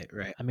end. Right.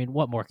 Right. I mean,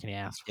 what more can you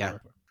ask Yeah.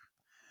 for?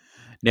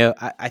 No,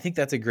 I think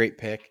that's a great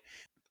pick.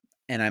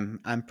 And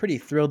I'm pretty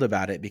thrilled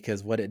about it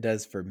because what it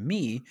does for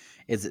me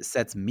is it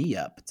sets me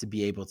up to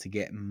be able to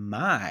get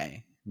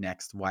my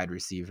next wide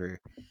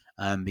receiver,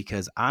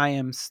 because I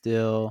am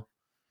still.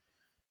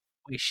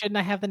 Wait, shouldn't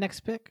I have the next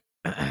pick?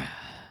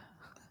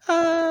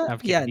 I'm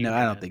Yeah, kidding. You no, can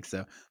I go don't ahead. think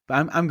so.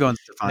 But I'm going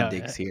Stephon No.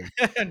 Diggs here.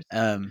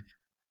 Um,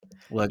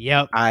 Look,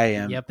 Yep. I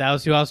am Yep. That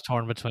was who I was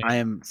torn between. I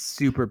am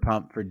super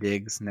pumped for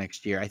Diggs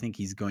next year. I think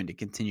he's going to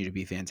continue to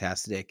be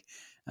fantastic.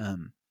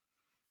 Um,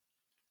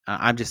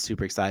 I'm just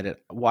super excited.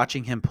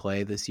 Watching him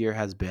play this year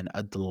has been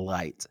a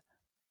delight.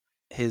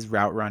 His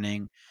route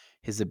running,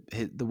 his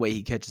the way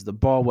he catches the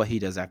ball, what he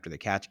does after the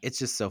catch, it's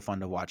just so fun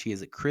to watch. He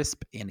is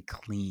crisp and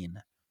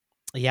clean.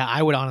 Yeah,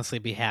 I would honestly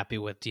be happy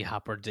with D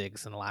Hop or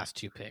Diggs in the last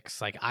two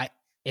picks.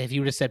 If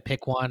you would have said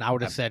pick one, I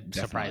would have said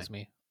Definitely. surprise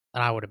me,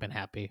 and I would have been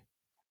happy.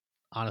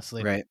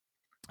 Honestly. Right.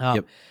 Um,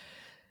 Yep.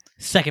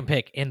 Second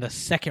pick in the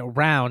second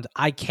round.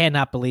 I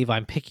cannot believe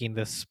I'm picking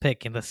this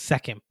pick in the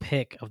second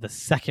pick of the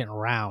second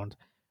round.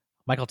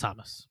 Michael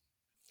Thomas.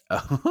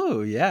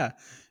 Oh yeah.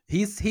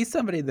 He's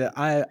somebody that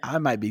I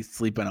might be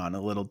sleeping on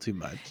a little too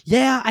much.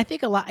 Yeah, I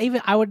think a lot.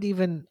 I would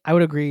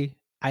agree.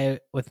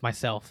 With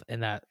myself in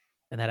that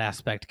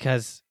aspect,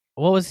 because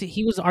what was he?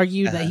 He was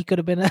argued that he could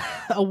have been a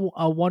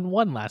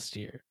 1-1 last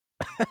year,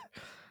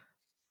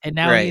 and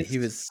now Right. he's He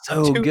was a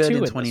so good 2-2 in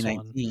in this one.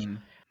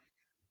 2019.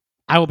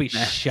 I will be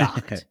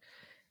shocked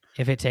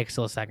if it takes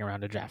till the second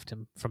round to draft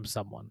him from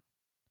someone.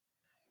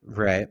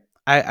 Right.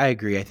 I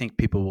agree. I think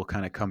people will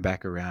kind of come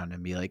back around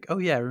and be like, "Oh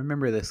yeah,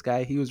 remember this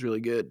guy? He was really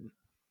good."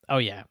 Oh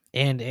yeah,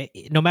 and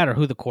no matter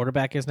who the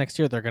quarterback is next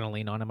year, they're going to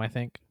lean on him, I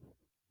think.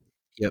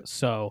 Yep.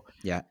 So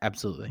Yeah,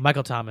 absolutely.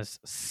 Michael Thomas,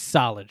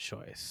 solid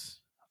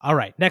choice. All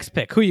right, next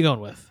pick. Who are you going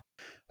with?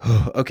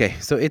 Okay,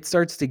 so it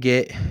starts to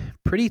get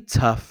pretty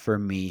tough for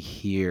me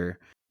here.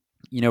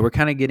 We're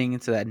kind of getting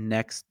into that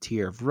next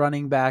tier of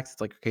running backs.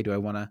 It's like, okay, do I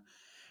want to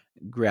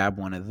grab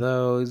one of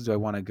those? Do I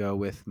want to go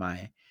with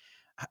my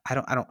I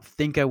don't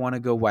think I want to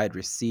go wide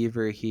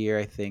receiver here.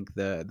 I think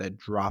the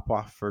drop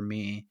off for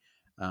me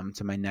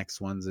to my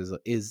next ones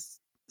is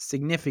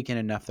significant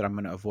enough that I'm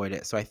going to avoid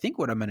it. So I think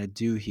what I'm going to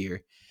do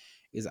here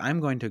is I'm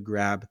going to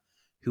grab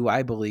who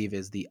I believe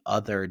is the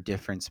other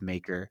difference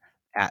maker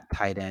at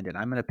tight end, and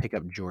I'm going to pick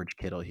up George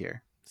Kittle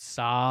here.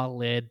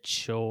 Solid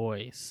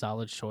choice.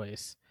 Solid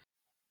choice.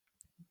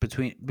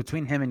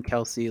 Between him and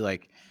Kelsey,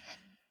 like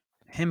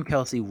him,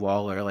 Kelsey,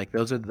 Waller, like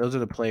those are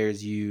the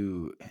players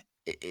you.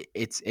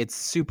 It's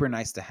super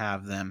nice to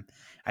have them.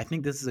 I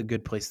think this is a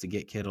good place to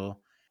get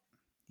Kittle.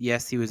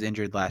 Yes, he was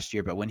injured last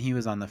year, but when he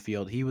was on the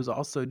field, he was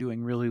also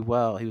doing really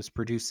well. He was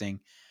producing.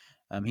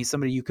 He's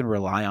somebody you can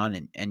rely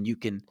on, and you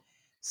can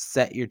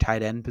set your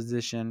tight end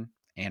position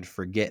and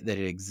forget that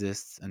it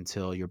exists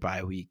until your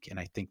bye week. And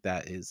I think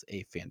that is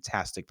a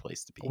fantastic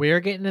place to be. We're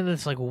getting in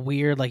this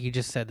weird, like you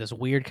just said, this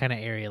weird kind of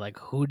area. Like,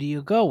 who do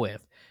you go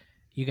with?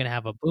 You gonna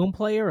have a boom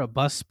player, a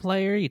bust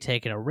player? You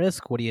taking a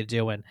risk? What are you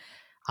doing?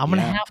 I'm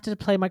gonna Yeah. have to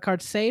play my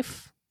cards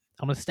safe.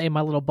 I'm gonna stay in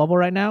my little bubble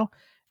right now.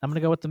 I'm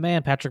gonna go with the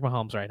man, Patrick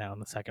Mahomes, right now in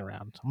the second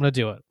round. I'm gonna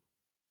do it.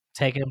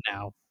 Taking him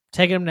now.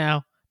 Taking him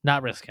now.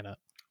 Not risking it.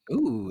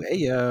 Ooh, hey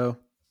yo.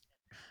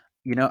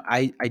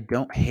 I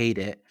don't hate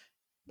it.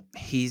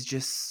 He's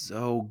just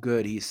so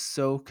good. He's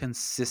so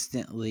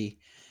consistently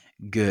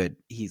good.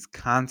 He's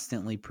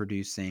constantly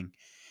producing.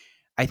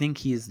 I think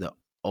he's the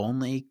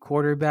only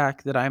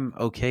quarterback that I'm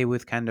okay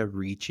with kind of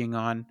reaching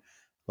on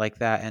like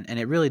that. And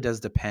it really does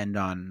depend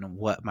on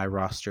what my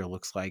roster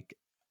looks like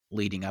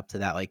leading up to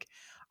that. Like,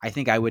 I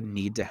think I would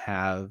need to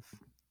have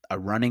a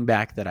running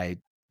back that I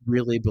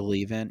really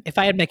believe in. If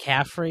I had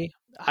McCaffrey,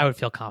 I would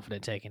feel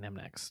confident taking him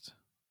next.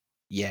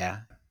 Yeah.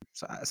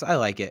 So I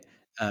like it.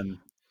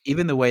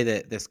 Even the way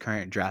that this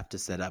current draft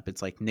is set up,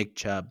 it's like Nick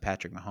Chubb,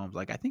 Patrick Mahomes.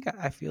 Like, I think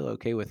I feel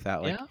okay with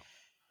that. Like, Yeah.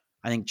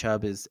 I think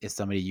Chubb is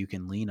somebody you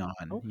can lean on,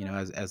 Okay.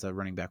 as a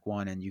running back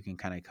one, and you can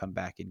kind of come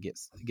back and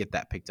get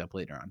that picked up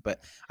later on.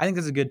 But I think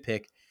this is a good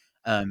pick.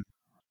 I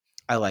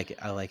like it.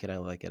 I like it. I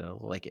like it. I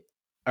like it.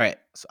 All right,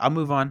 so I'll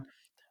move on.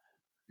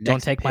 Don't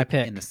Next take my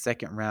pick in the pick.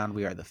 second round.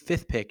 We are the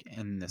fifth pick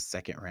in the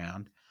second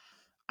round.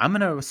 I'm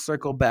gonna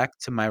circle back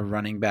to my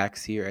running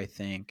backs here, I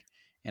think,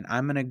 and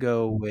I'm gonna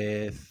go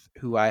with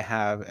who I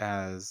have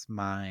as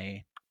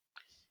my,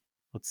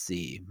 let's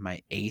see,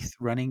 my eighth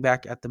running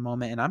back at the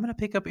moment, and I'm gonna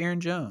pick up Aaron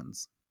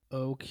Jones.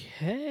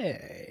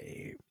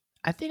 Okay.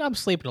 I think I'm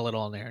sleeping a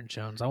little on Aaron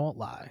Jones. I won't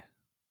lie.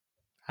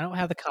 I don't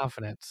have the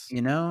confidence. I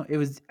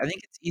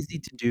think it's easy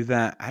to do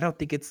that. I don't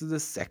think it's the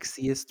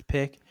sexiest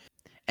pick.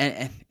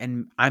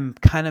 And I'm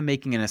kind of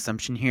making an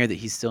assumption here that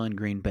he's still in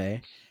Green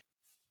Bay.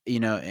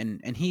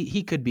 And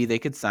he could be, they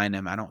could sign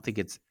him. I don't think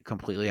it's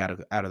completely out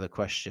of the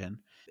question.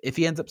 If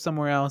he ends up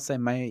somewhere else, I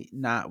might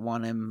not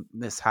want him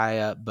this high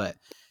up, but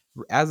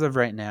as of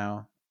right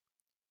now,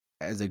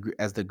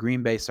 as the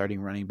Green Bay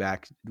starting running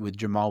back with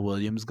Jamal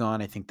Williams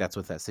gone, I think that's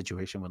what that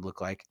situation would look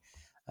like.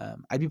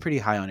 I'd be pretty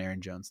high on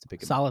Aaron Jones to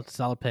pick him up.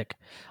 Solid pick.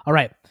 All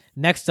right.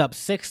 Next up,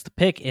 6th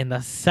pick in the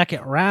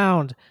 2nd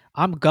round.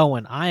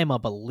 I am a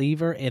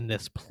believer in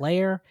this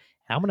player.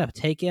 I'm going to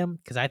take him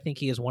because I think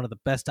he is one of the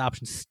best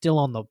options still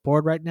on the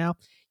board right now.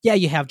 Yeah,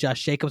 you have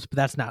Josh Jacobs, but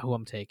that's not who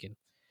I'm taking.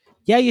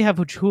 Yeah, you have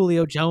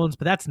Julio Jones,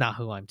 but that's not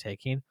who I'm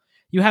taking.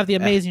 You have the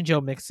amazing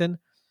Joe Mixon,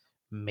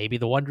 maybe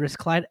the wondrous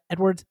Clyde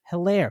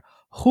Edwards-Helaire.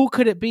 Who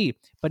could it be?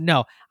 But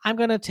no, I'm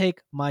going to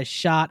take my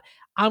shot.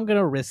 I'm going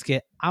to risk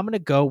it. I'm going to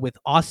go with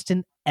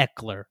Austin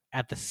Eckler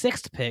at the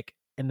 6th pick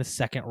in the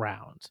 2nd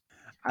round.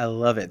 I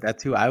love it.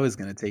 That's who I was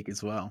going to take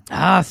as well.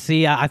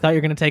 See, I thought you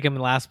were going to take him in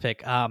the last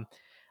pick. I'm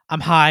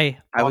high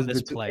on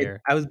this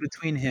player. I was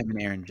between him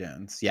and Aaron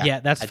Jones. Yeah,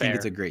 that's I fair. think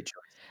it's a great choice.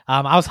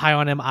 I was high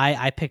on him.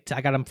 I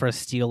got him for a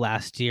steal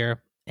last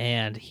year.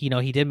 And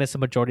he did miss a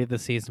majority of the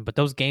season, but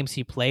those games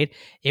he played,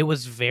 it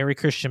was very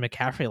Christian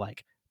McCaffrey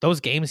like. Those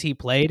games he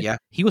played,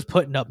 he was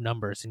putting up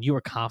numbers, and you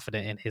were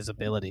confident in his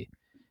ability.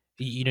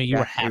 You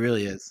were happy. It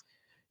really is.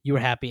 You were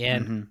happy,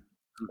 and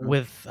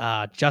with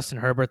Justin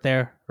Herbert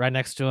there right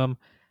next to him,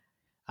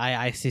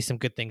 I see some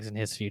good things in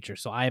his future.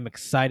 So I am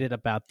excited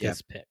about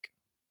this pick.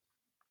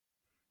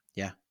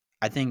 Yeah,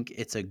 I think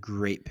it's a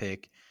great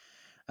pick.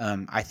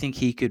 I think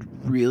he could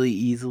really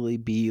easily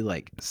be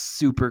like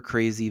super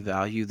crazy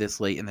value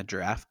this late in the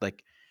draft.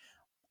 Like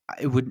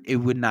it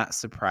would not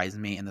surprise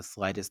me in the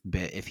slightest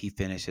bit if he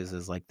finishes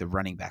as like the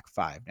running back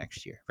 5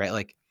 next year, right?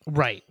 Like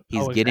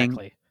he's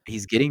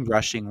getting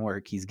rushing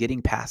work, he's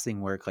getting passing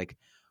work. Like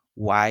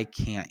why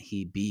can't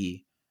he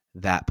be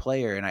that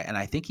player? And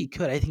I think he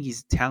could. I think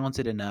he's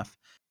talented enough.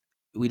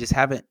 We just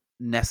haven't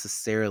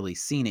necessarily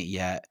seen it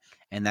yet,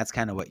 and that's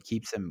kind of what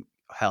keeps him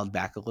held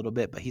back a little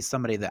bit. But he's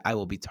somebody that I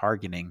will be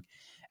targeting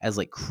as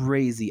like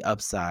crazy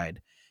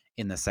upside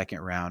in the 2nd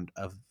round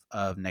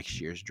of next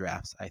year's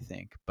drafts, I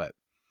think. But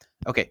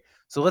okay,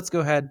 so let's go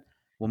ahead.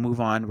 We'll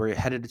move on. We're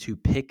headed to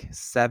pick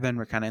 7.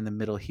 We're kind of in the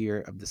middle here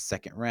of the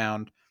 2nd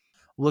round.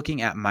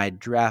 Looking at my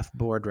draft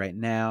board right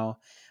now,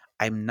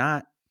 I'm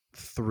not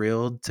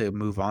thrilled to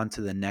move on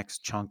to the next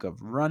chunk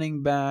of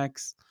running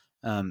backs.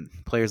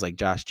 Players like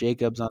Josh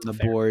Jacobs on the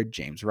board,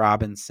 James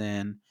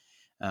Robinson,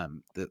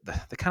 the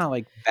kind of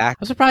like back.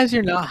 I'm surprised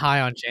you're not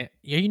high on James.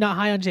 Are you not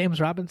high on James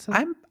Robinson?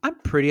 I'm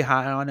pretty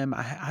high on him.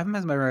 I have him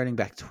as my running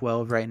back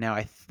 12 right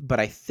now. But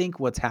I think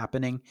what's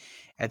happening,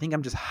 I think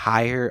I'm just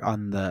higher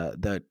on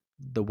the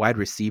wide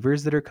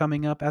receivers that are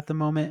coming up at the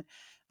moment.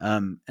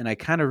 And I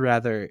kind of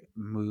rather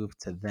move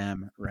to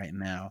them right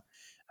now.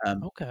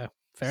 Okay,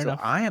 fair enough.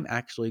 I am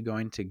actually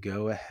going to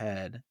go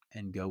ahead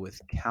and go with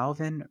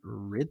Calvin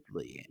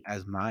Ridley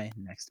as my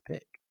next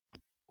pick.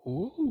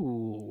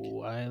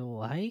 Ooh, I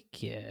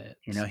like it.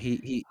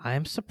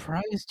 I'm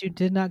surprised you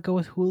did not go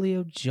with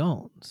Julio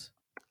Jones.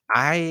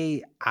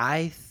 I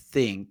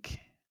think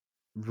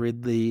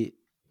Ridley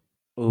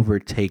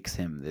overtakes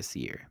him this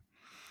year.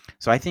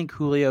 So I think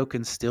Julio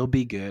can still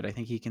be good. I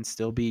think he can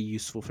still be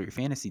useful for your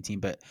fantasy team,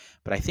 but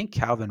I think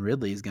Calvin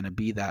Ridley is going to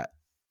be that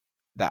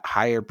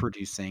higher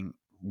producing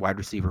wide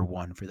receiver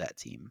 1 for that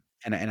team.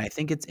 And I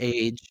think it's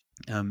age.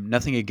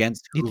 Nothing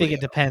against Julio. You think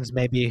it depends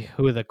maybe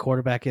who the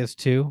quarterback is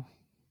too?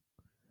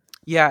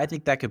 Yeah, I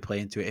think that could play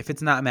into it. If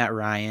it's not Matt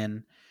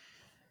Ryan,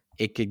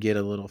 it could get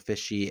a little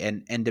fishy.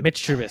 And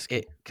Mitch Trubisky,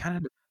 it kind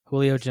of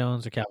Julio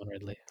Jones or Calvin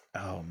Ridley.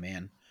 Oh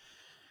man,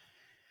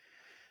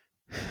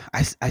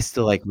 I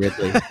still like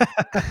Ridley.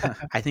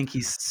 I think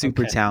he's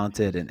super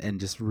talented and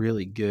just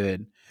really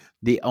good.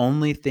 The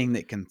only thing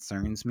that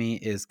concerns me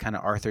is kind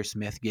of Arthur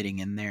Smith getting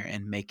in there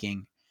and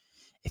making,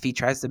 if he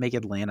tries to make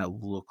Atlanta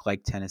look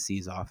like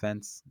Tennessee's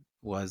offense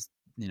was,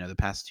 the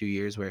past 2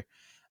 years where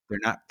they're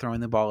not throwing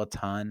the ball a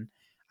ton,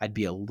 I'd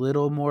be a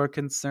little more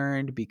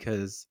concerned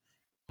because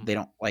they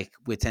don't like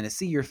with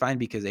Tennessee. You're fine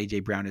because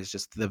AJ Brown is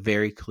just the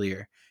very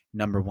clear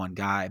number 1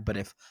 guy. But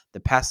if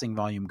the passing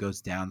volume goes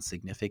down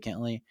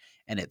significantly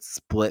and it's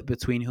split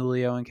between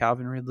Julio and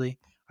Calvin Ridley,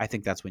 I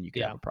think that's when you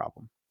could have a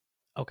problem.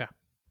 Okay.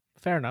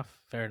 Fair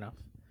enough.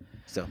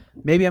 So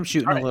maybe I'm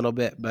shooting a little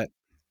bit, but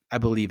I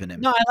believe in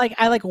him. No,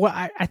 I like what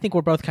I think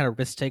we're both kind of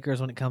risk takers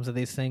when it comes to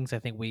these things. I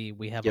think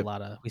we have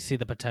we see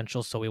the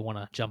potential, so we want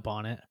to jump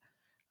on it.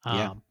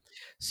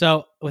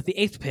 So with the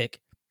 8th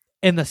pick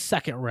in the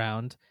 2nd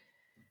round,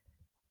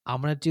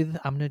 I'm gonna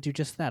do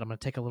just that. I'm gonna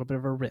take a little bit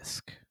of a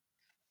risk.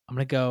 I'm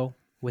gonna go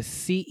with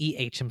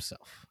CEH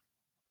himself.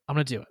 I'm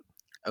gonna do it.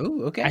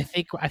 Oh, okay. I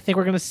think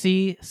we're gonna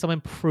see some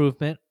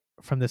improvement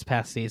from this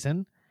past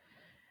season.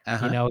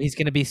 He's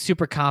gonna be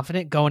super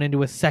confident going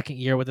into his 2nd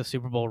year with a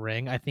Super Bowl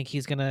ring. I think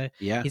he's gonna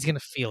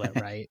feel it,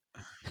 right?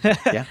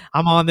 Yeah,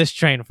 I'm on this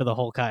train for the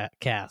whole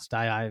cast.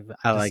 I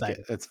like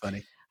it. That's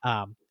funny.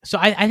 So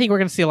I think we're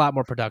gonna see a lot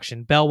more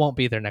production. Bell won't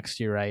be there next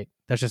year, right?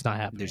 That's just not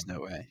happening. There's no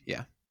way.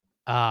 Yeah.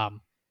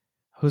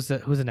 Who's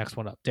the next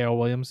one up? Darrell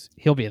Williams.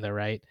 He'll be there,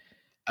 right?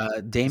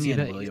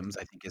 Damian Williams,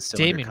 I think, is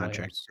still under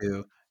contract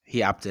too.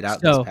 He opted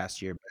out this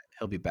past year, but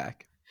he'll be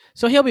back.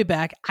 So he'll be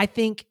back. I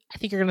think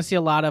you're going to see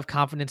a lot of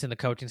confidence in the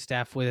coaching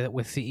staff with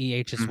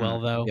CEH as well,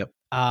 though.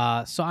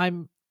 Yep. So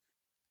I'm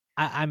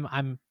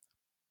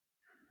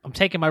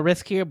taking my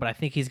risk here, but I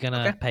think he's going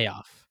to Okay. pay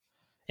off.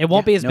 It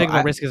won't be as big of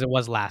a risk as it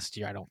was last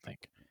year, I don't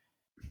think.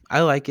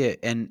 I like it,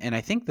 and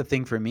I think the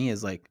thing for me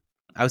is like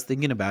I was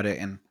thinking about it,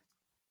 and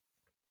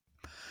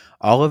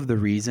all of the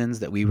reasons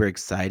that we were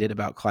excited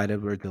about Clyde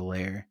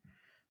Edwards-Helaire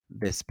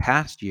this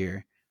past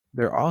year,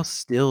 they're all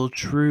still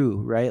true,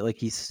 right? Like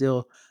he's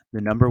still the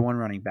number one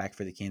running back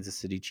for the Kansas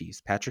City Chiefs.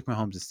 Patrick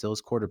Mahomes is still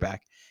his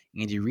quarterback.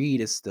 Andy Reid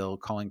is still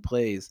calling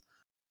plays.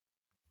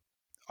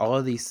 All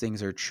of these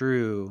things are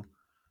true.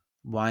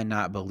 Why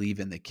not believe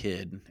in the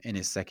kid in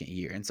his second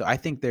year? And so I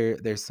think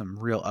there's some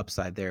real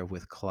upside there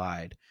with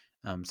Clyde.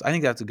 So I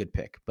think that's a good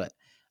pick. But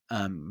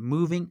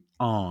moving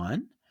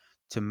on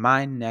to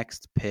my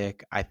next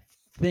pick, I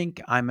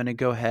think I'm going to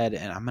go ahead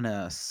and I'm going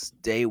to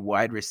stay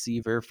wide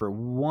receiver for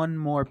one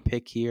more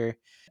pick here.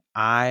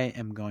 I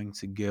am going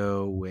to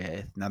go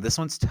with, now this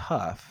one's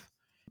tough,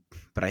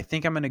 but I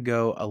think I'm going to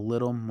go a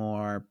little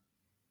more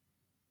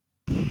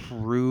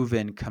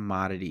proven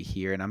commodity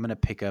here, and I'm going to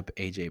pick up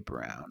A.J.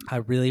 Brown. I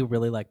really,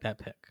 really like that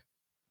pick.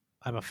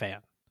 I'm a fan.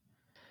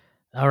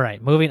 All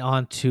right, moving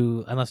on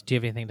to, unless, do you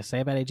have anything to say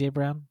about A.J.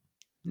 Brown?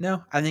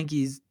 No, I think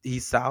he's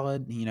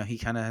solid. You know, he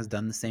kind of has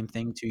done the same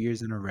thing 2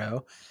 years in a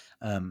row.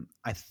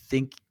 I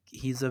think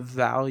he's a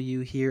value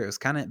here. It was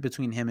kind of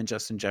between him and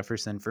Justin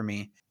Jefferson for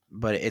me,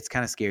 but it's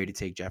kind of scary to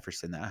take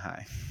Jefferson that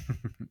high.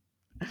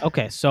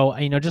 Okay, so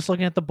just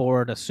looking at the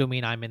board,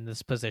 assuming I'm in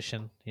this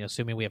position,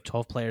 assuming we have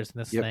 12 players in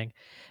this thing,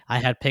 I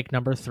had pick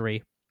number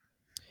 3.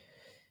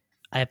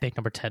 I have pick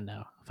number 10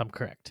 now, if I'm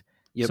correct.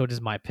 Yep. So it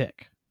is my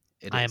pick.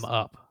 I am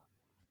up.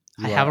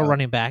 I have a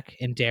running back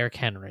in Derrick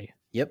Henry.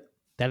 Yep.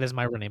 That is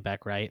my running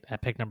back, right?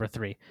 At pick number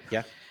 3.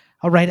 Yeah.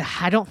 All right.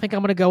 I don't think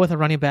I'm going to go with a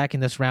running back in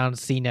this round,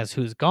 seeing as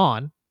who's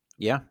gone.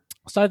 Yeah.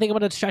 So I think I'm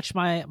going to stretch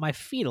my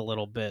feet a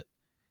little bit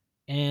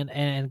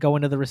and go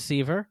into the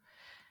receiver.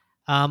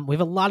 We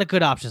have a lot of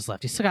good options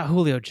left. You still got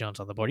Julio Jones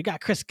on the board. You got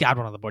Chris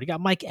Godwin on the board. You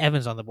got Mike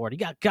Evans on the board. You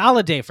got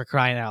Galladay, for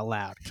crying out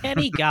loud.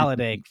 Kenny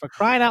Galladay, for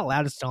crying out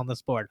loud, is still on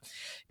this board.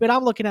 But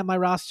I'm looking at my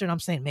roster and I'm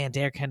saying, man,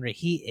 Derrick Henry,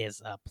 he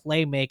is a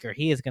playmaker.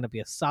 He is going to be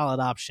a solid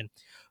option.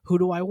 Who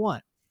do I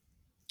want?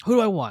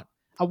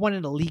 I want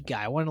an elite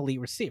guy. I want an elite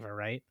receiver,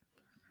 right?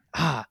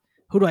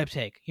 Who do I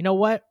take? You know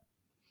what?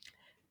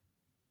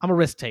 I'm a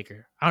risk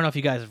taker. I don't know if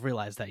you guys have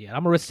realized that yet.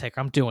 I'm a risk taker.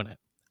 I'm doing it.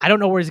 I don't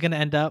know where he's going to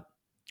end up,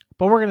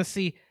 but we're going to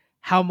see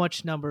how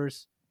much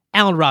numbers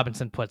Allen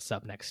Robinson puts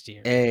up next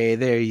year. Hey,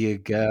 there you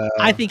go.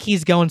 I think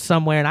he's going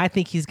somewhere, and I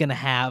think he's going to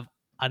have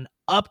an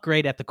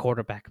upgrade at the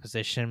quarterback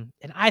position,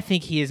 and I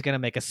think he is going to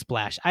make a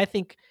splash. I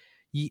think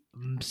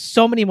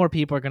so many more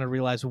people are going to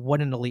realize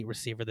what an elite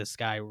receiver this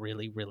guy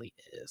really, really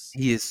is.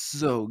 He is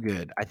so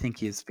good. I think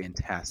he is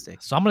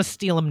fantastic. So I'm going to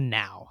steal him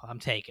now. I'm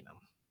taking him.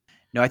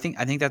 No, I think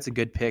that's a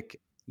good pick.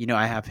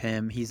 I have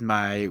him. He's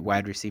my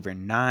wide receiver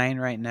 9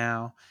 right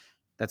now.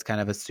 That's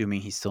kind of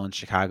assuming he's still in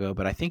Chicago,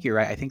 but I think you're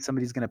right. I think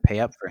somebody's going to pay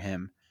up for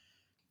him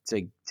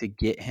to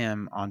get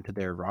him onto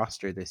their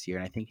roster this year,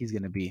 and I think he's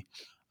going to be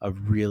a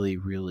really,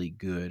 really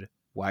good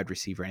wide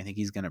receiver. And I think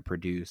he's going to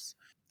produce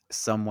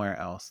somewhere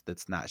else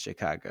that's not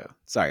Chicago.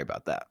 Sorry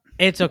about that.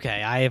 It's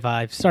okay.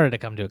 I've started to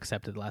come to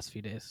accept it the last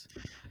few days.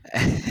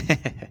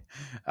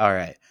 All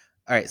right.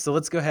 So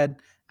let's go ahead.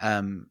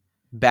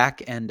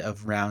 Back end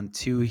of round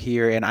 2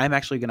 here, and I'm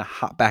actually going to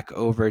hop back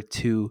over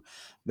to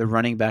the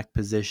running back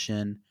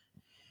position.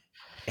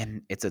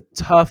 And it's a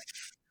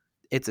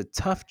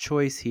tough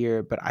choice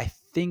here, but I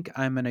think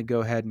I'm gonna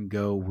go ahead and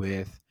go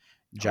with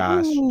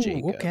Josh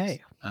Jacobs.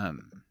 Okay.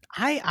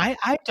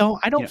 I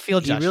don't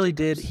feel Josh he really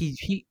Jacobs.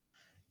 did.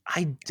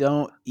 I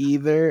don't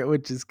either,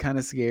 which is kind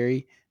of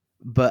scary.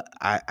 But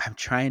I'm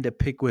trying to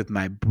pick with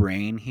my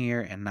brain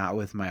here and not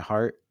with my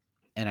heart,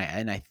 and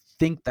I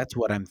think that's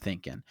what I'm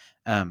thinking.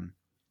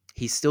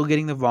 He's still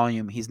getting the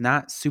volume. He's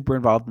not super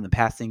involved in the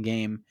passing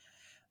game.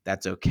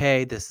 That's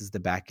okay. This is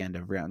the back end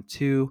of round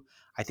 2.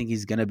 I think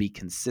he's going to be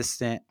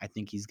consistent. I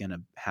think he's going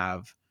to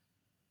have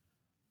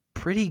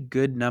pretty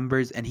good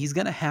numbers, and he's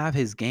going to have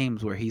his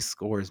games where he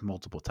scores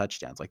multiple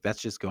touchdowns. Like,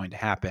 that's just going to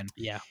happen.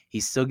 Yeah.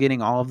 He's still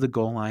getting all of the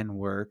goal line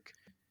work.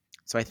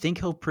 So I think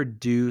he'll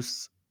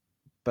produce,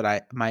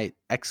 but my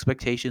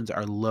expectations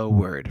are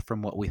lowered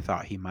from what we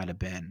thought he might have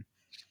been,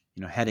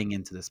 heading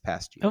into this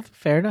past year. Oh,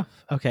 fair enough.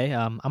 Okay.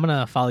 I'm going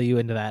to follow you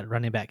into that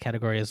running back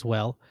category as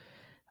well.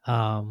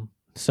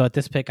 So at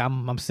this pick,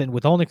 I'm sitting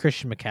with only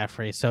Christian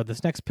McCaffrey. So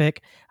this next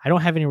pick, I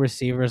don't have any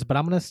receivers, but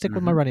I'm going to stick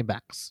with my running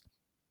backs.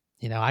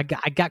 I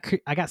got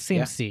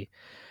CMC.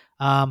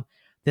 Yeah.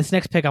 This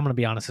next pick, I'm going to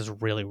be honest, is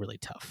really, really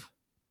tough.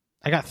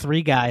 I got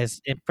 3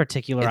 guys in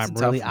particular I'm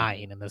really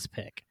eyeing in this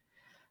pick.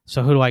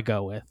 So who do I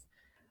go with?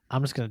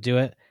 I'm just going to do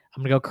it.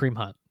 I'm going to go Kareem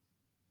Hunt.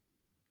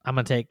 I'm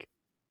going to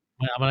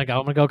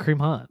go Kareem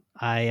Hunt.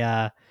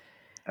 I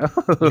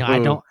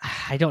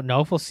don't know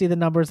if we'll see the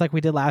numbers like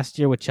we did last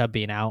year with Chubb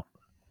being out.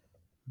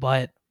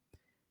 But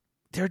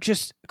they're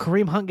just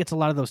Kareem Hunt gets a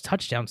lot of those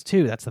touchdowns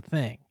too. That's the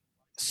thing.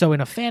 So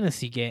in a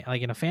fantasy game,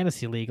 like in a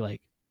fantasy league,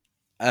 like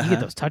you get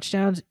those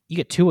touchdowns, you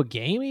get 2 a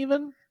game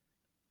even.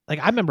 Like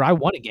I remember I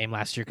won a game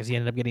last year because he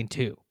ended up getting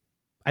 2.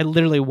 I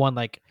literally won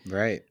like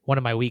one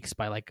of my weeks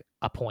by like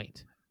a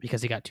point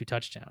because he got 2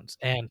 touchdowns.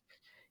 And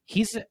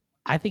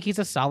I think he's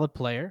a solid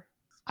player.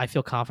 I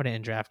feel confident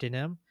in drafting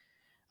him.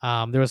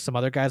 There was some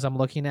other guys I'm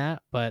looking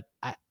at, but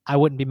I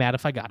wouldn't be mad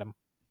if I got him.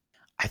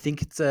 I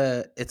think it's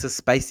a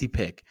spicy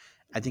pick.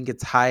 I think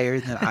it's higher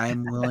than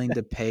I'm willing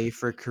to pay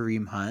for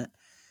Kareem Hunt,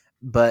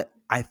 but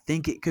I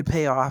think it could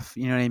pay off.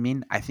 You know what I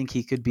mean? I think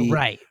he could be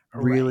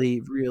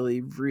really, really,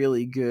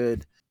 really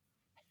good.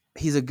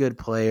 He's a good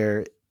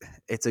player.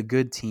 It's a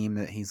good team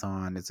that he's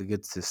on. It's a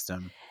good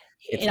system.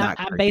 It's not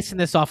I'm basing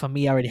this off of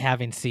me already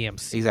having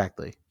CMC.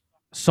 Exactly.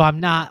 So I'm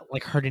not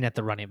like hurting at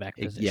the running back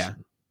position. Yeah.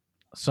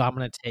 So I'm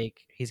going to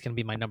take, he's going to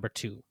be my number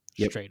 2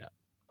 straight up.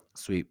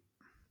 Sweet.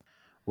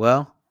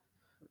 Well,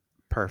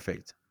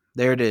 perfect.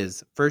 There it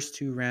is. First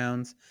 2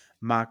 rounds,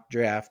 mock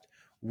draft,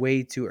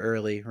 way too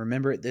early.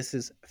 Remember, this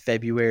is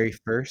February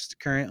 1st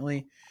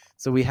currently.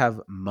 So we have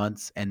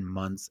months and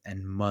months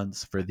and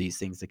months for these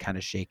things to kind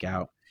of shake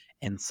out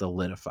and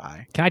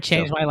solidify. Can I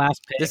change my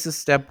last pick? This is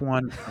step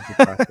 1 of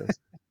the process.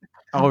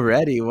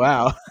 Already,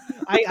 wow.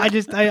 I'm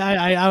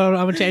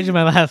changing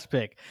my last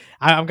pick.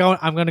 I'm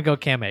going to go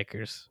Cam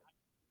Akers.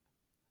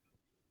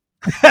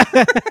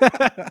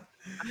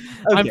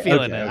 I'm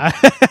feeling it.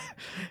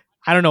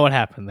 I don't know what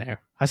happened there.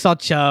 I saw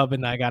Chubb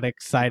and I got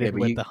excited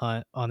with the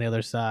Hunt on the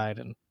other side,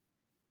 and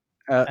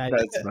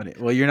that's funny.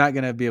 Well, you're not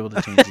going to be able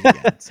to change it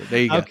again. So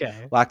there you go.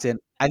 Okay. Locked in.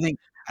 I think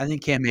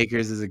Cam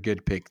Akers is a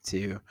good pick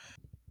too.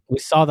 We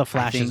saw the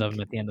flashes of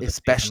him at the end of the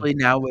especially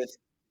season. Now with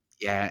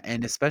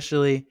and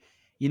especially,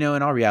 in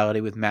all reality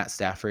with Matt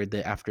Stafford,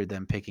 after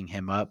them picking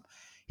him up,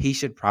 he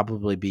should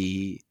probably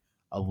be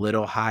a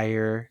little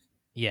higher.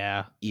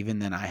 Yeah. Even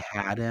than I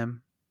had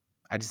him.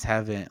 I just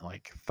haven't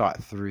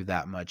thought through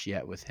that much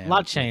yet with him. A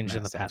lot changed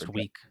in the past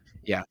week.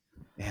 Yeah,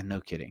 no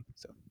kidding.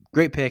 So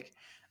great pick.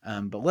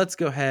 But let's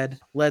go ahead.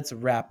 Let's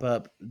wrap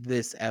up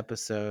this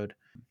episode.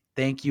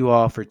 Thank you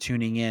all for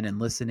tuning in and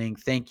listening.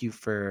 Thank you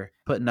for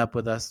putting up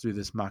with us through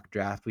this mock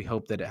draft. We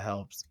hope that it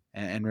helps.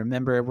 And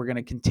remember, we're going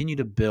to continue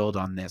to build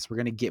on this. We're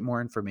going to get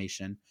more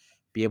information,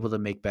 be able to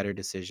make better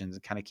decisions,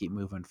 and kind of keep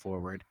moving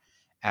forward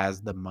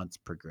as the months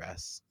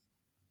progress.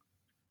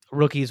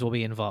 Rookies will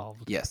be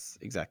involved. Yes,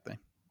 exactly.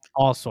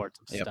 All sorts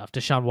of stuff.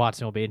 Deshaun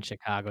Watson will be in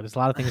Chicago. There's a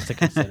lot of things to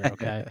consider,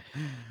 okay?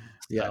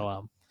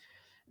 Yeah.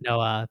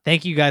 So,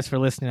 thank you guys for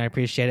listening. I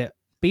appreciate it.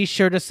 Be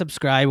sure to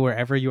subscribe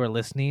wherever you are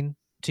listening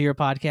to your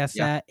podcast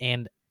at.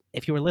 And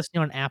if you are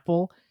listening on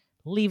Apple,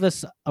 leave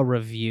us a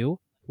review.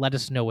 Let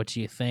us know what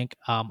you think.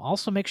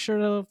 Also, make sure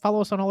to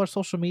follow us on all our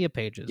social media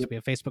pages. We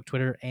have Facebook,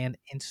 Twitter, and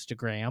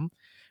Instagram.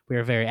 We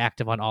are very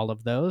active on all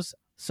of those.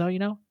 So,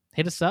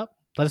 hit us up.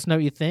 Let us know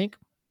what you think.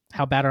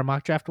 How bad our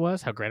mock draft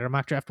was. How great our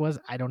mock draft was.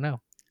 I don't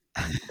know.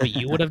 What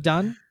you would have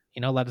done,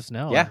 let us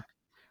know. Yeah.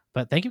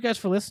 But thank you guys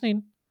for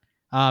listening.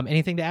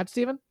 Anything to add,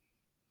 Steven?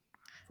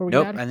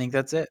 Nope, I think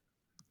that's it.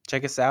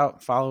 Check us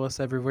out. Follow us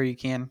everywhere you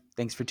can.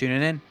 Thanks for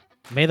tuning in.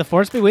 May the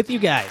force be with you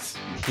guys.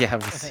 Yeah,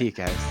 we'll see you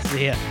guys.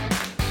 See ya.